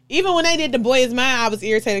 even when they did The Boy Is Mine, I was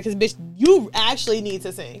irritated because, bitch, you actually need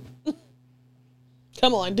to sing.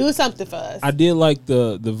 Come on, do something for us. I did like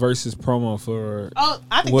the Versus promo for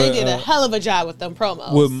I think What, they did a hell of a job with them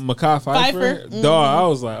promos. with Mekhi Phifer. Pfeiffer, mhm. Dog, I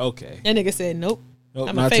was like, okay. That nigga said, nope. Nope,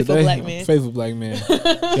 I'm a not faithful today. black I'm a man. faithful black man.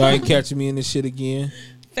 Y'all ain't catching me in this shit again.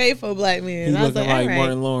 Faithful black man. He's I was looking like, like all right.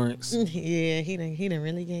 Martin Lawrence. Yeah, he done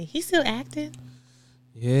really gained. He's still acting.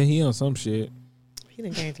 Yeah, he on some shit. He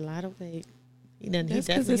done gained a lot of weight. He done. He That's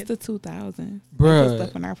because it's definitely, the 2000s. Bruh.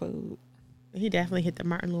 Stuff in our food. he definitely hit the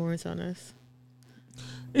Martin Lawrence on us.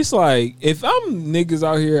 It's like if I'm niggas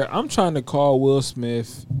out here, I'm trying to call Will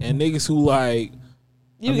Smith and niggas who like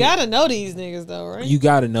You gotta know these niggas though, right? you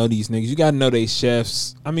gotta know these niggas. You gotta know they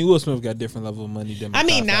chefs. I mean, Will Smith got different level of money than I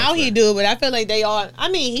mean, Mekhi now Phifer. he do, but I feel like they all. I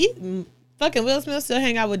mean, fucking Will Smith still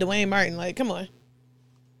hang out with Dwayne Martin. Like, come on.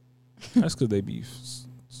 That's because they be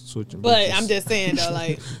switching. But bitches. I'm just saying though,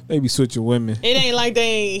 like They be switching women. it ain't like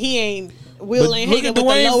he ain't Will But ain't look hanging at with the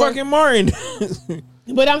Dwayne lower. fucking Martin.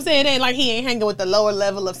 But I'm saying it ain't like he ain't hanging with the lower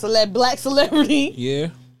level of black celebrity. Yeah.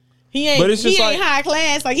 He ain't. But it's just he ain't like- high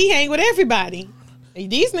class. Like he hang with everybody.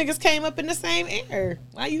 These niggas came up in the same era.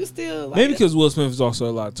 Why you still? Why Maybe you- because Will Smith is also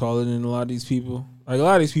a lot taller than a lot of these people. Like a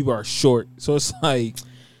lot of these people are short, so it's like,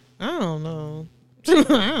 I don't know. I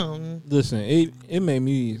don't. listen, it made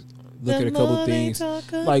me look The at a couple more they things.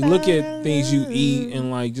 talk Like look at about things you eat love.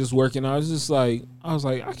 and like just working out. I was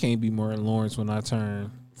like, I can't be more than Lawrence when I turn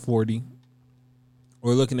 40.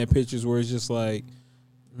 Or looking at pictures where it's just like,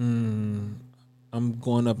 I'm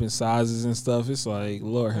going up in sizes and stuff. It's like,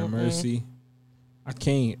 Lord have mercy. I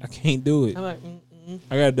can't do it. I'm like,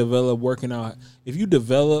 I gotta develop working out. I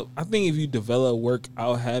think if you develop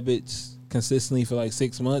workout habits consistently for like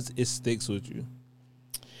 6 months, it sticks with you.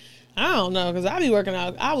 I don't know, because I be working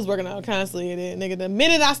out. I was working out constantly, and then, nigga, the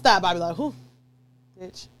minute I stop, I be like, whew,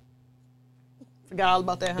 bitch. Forgot all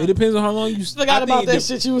about that, huh? It depends on how long you Forgot about that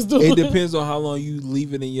shit you was doing. It depends on how long you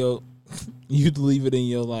leave it in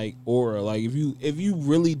your like aura. Like if you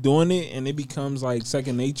really doing it and it becomes like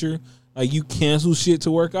second nature, like you cancel shit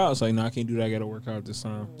to work out. It's like, no, I can't do that. I gotta work out this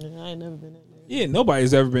time. I ain't never been that nigga. Yeah,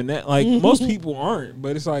 nobody's ever been that. Like most people aren't,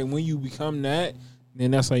 but it's like when you become that,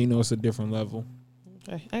 then that's how you know it's a different level.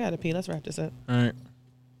 Okay, I gotta pee. Let's wrap this up. All right.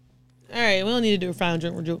 All right, we don't need to do a final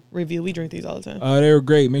drink review. We drink these all the time. They were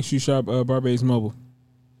great. Make sure you shop Barbados Mobile.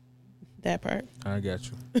 That part. I got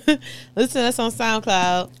you. Listen to us on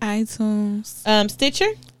SoundCloud, iTunes, Stitcher.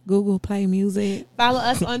 Google Play Music. Follow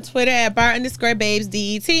us on Twitter at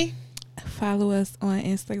bar_babesdet. Follow us on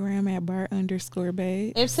Instagram at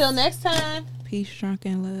bar_babe. Until next time, Peace, drunk,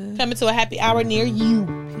 and love. coming to a happy hour near you.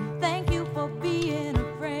 Thank